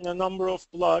number of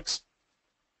blocks,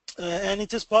 and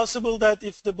it is possible that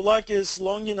if the block is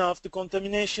long enough, the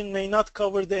contamination may not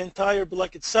cover the entire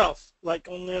block itself, like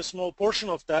only a small portion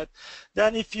of that.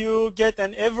 Then if you get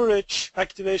an average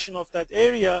activation of that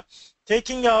area,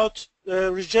 taking out,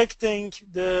 rejecting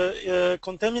the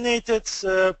contaminated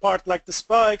part like the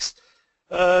spikes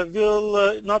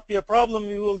will not be a problem.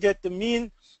 We will get the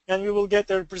mean and we will get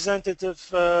a representative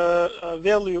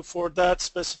value for that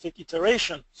specific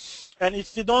iteration. And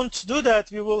if we don't do that,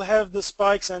 we will have the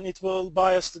spikes and it will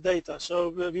bias the data. So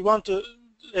we want to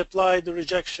apply the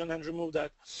rejection and remove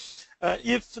that.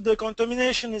 If the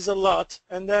contamination is a lot,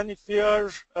 and then if we are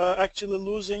actually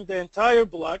losing the entire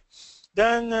block,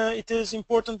 then it is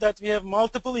important that we have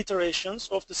multiple iterations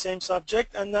of the same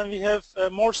subject, and then we have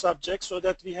more subjects so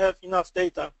that we have enough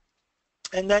data.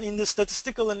 And then in the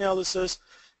statistical analysis,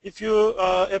 if you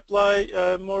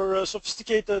apply more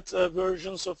sophisticated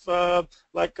versions of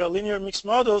like linear mixed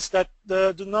models that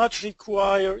do not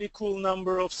require equal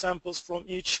number of samples from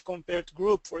each compared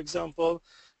group, for example,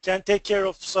 can take care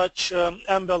of such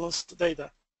unbalanced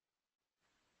data.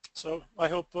 So I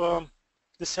hope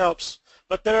this helps.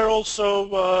 But there are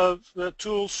also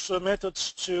tools,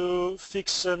 methods to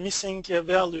fix missing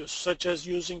values, such as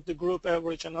using the group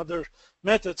average and other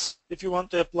methods if you want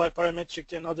to apply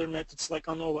parametric and other methods like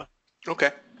ANOVA.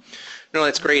 Okay. No,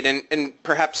 that's great. And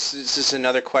perhaps this is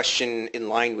another question in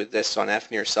line with this on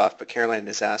FNIRSoft, but Caroline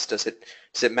has asked, does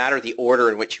it matter the order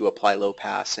in which you apply low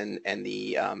pass and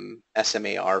the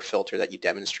SMAR filter that you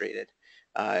demonstrated?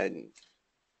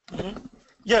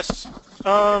 Yes.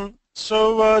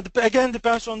 So again,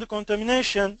 depends on the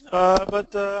contamination,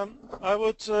 but I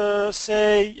would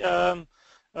say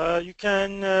you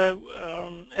can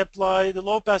apply the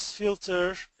low-pass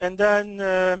filter and then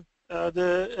the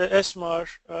SMAR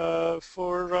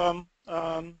for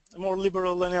a more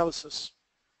liberal analysis.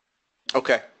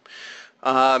 Okay.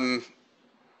 All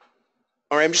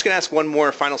right, I'm just going to ask one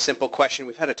more final simple question.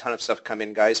 We've had a ton of stuff come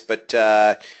in, guys, but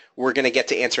we're going to get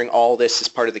to answering all this as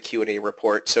part of the Q&A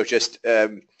report. So just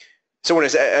a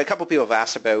couple people have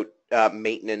asked about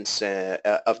maintenance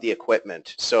of the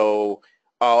equipment. So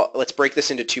let's break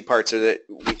this into two parts. So that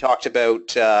we talked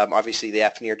about obviously the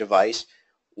FNIR device.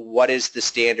 What is the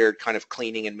standard kind of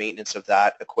cleaning and maintenance of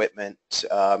that equipment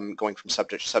going from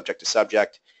subject to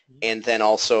subject? And then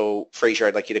also, Fraser,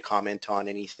 I'd like you to comment on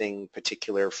anything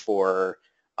particular for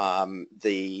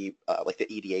the like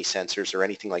the EDA sensors or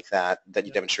anything like that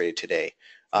you demonstrated today.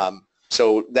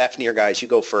 So the FNIR guys, you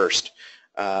go first.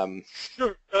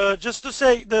 Sure. Just to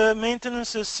say, the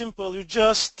maintenance is simple. You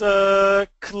just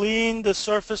clean the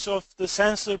surface of the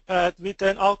sensor pad with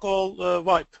an alcohol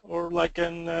wipe or like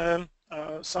an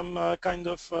some kind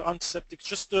of antiseptic,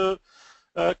 just to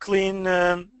clean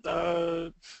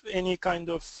any kind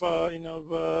of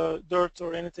dirt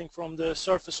or anything from the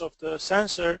surface of the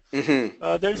sensor,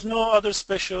 there's no other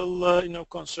special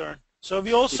concern. So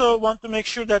we also want to make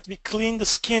sure that we clean the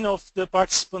skin of the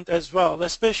participant as well.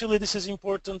 Especially this is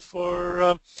important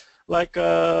for like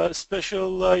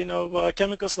special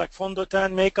chemicals like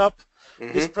fondant makeup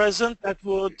is present that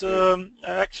would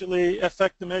actually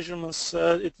affect the measurements.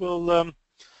 It will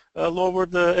lower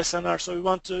the SNR, so we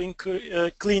want to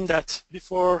clean that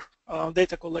before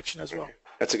data collection as well.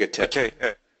 That's a good tip. Okay,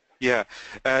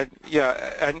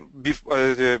 and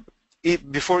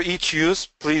before each use,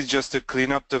 please just to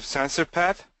clean up the sensor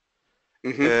pad.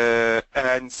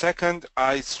 And second,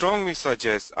 I strongly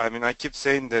suggest, I mean, I keep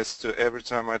saying this to every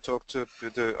time I talk to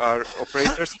our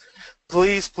operators,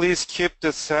 please keep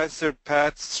the sensor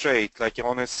pad straight, like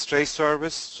on a straight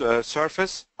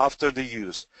surface after the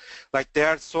use. Like they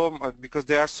are because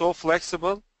they are so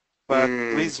flexible, but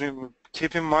please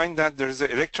keep in mind that there is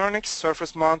an electronics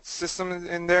surface mount system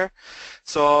in there.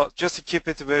 So just to keep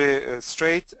it very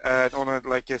straight and on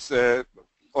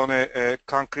a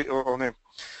concrete or on a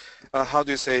how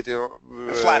do you say it? A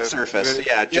flat surface,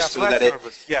 just so that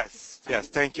surface. Yes,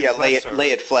 thank you. Yeah, lay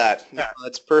it flat. Yeah,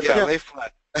 that's perfect. Yeah, lay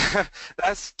flat.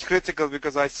 That's critical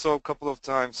because I saw a couple of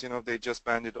times, they just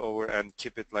bend it over and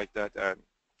keep it like that, and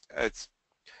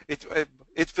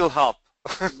it will help.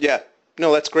 Yeah,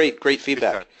 no, that's great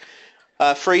feedback.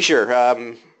 Fraser,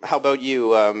 how about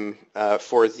you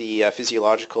for the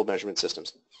physiological measurement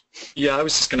systems? Yeah, I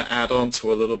was just going to add on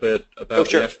to a little bit about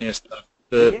the FNIR stuff.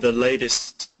 The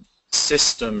latest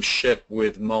system ship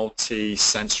with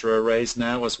multi-sensor arrays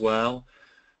now as well.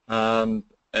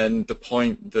 And the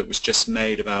point that was just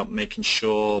made about making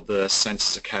sure the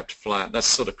sensors are kept flat, that's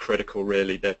sort of critical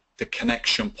really, that the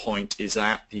connection point is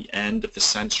at the end of the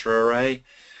sensor array.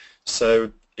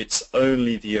 So it's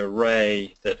only the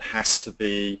array that has to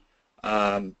be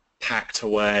packed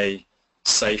away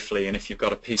safely, and if you've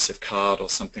got a piece of card or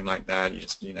something like that, you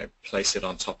just place it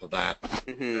on top of that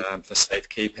for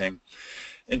safekeeping.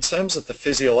 In terms of the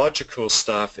physiological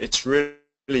stuff, it's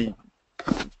really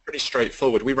pretty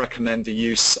straightforward. We recommend the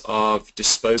use of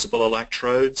disposable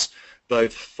electrodes,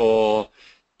 both for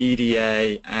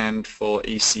EDA and for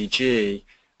ECG.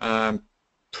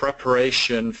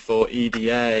 Preparation for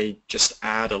EDA, just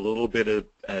add a little bit of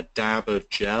a dab of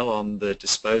gel on the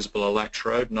disposable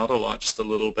electrode, not a lot, just a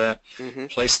little bit.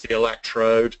 Place the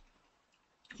electrode.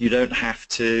 You don't have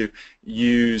to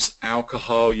use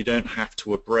alcohol, you don't have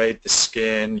to abrade the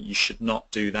skin, you should not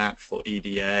do that for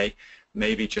EDA.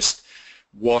 Maybe just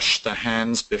wash the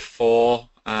hands before,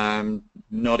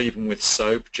 not even with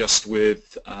soap, just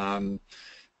with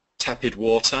tepid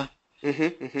water.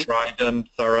 Dry them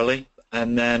thoroughly.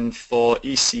 And then for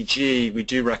ECG, we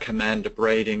do recommend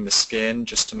abrading the skin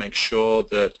just to make sure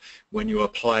that when you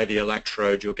apply the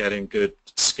electrode, you're getting good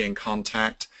skin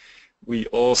contact. We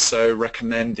also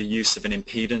recommend the use of an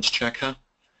impedance checker,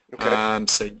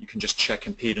 so you can just check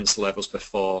impedance levels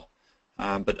before.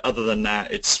 But other than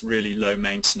that, it's really low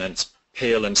maintenance.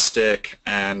 Peel and stick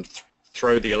and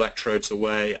throw the electrodes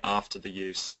away after the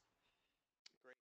use.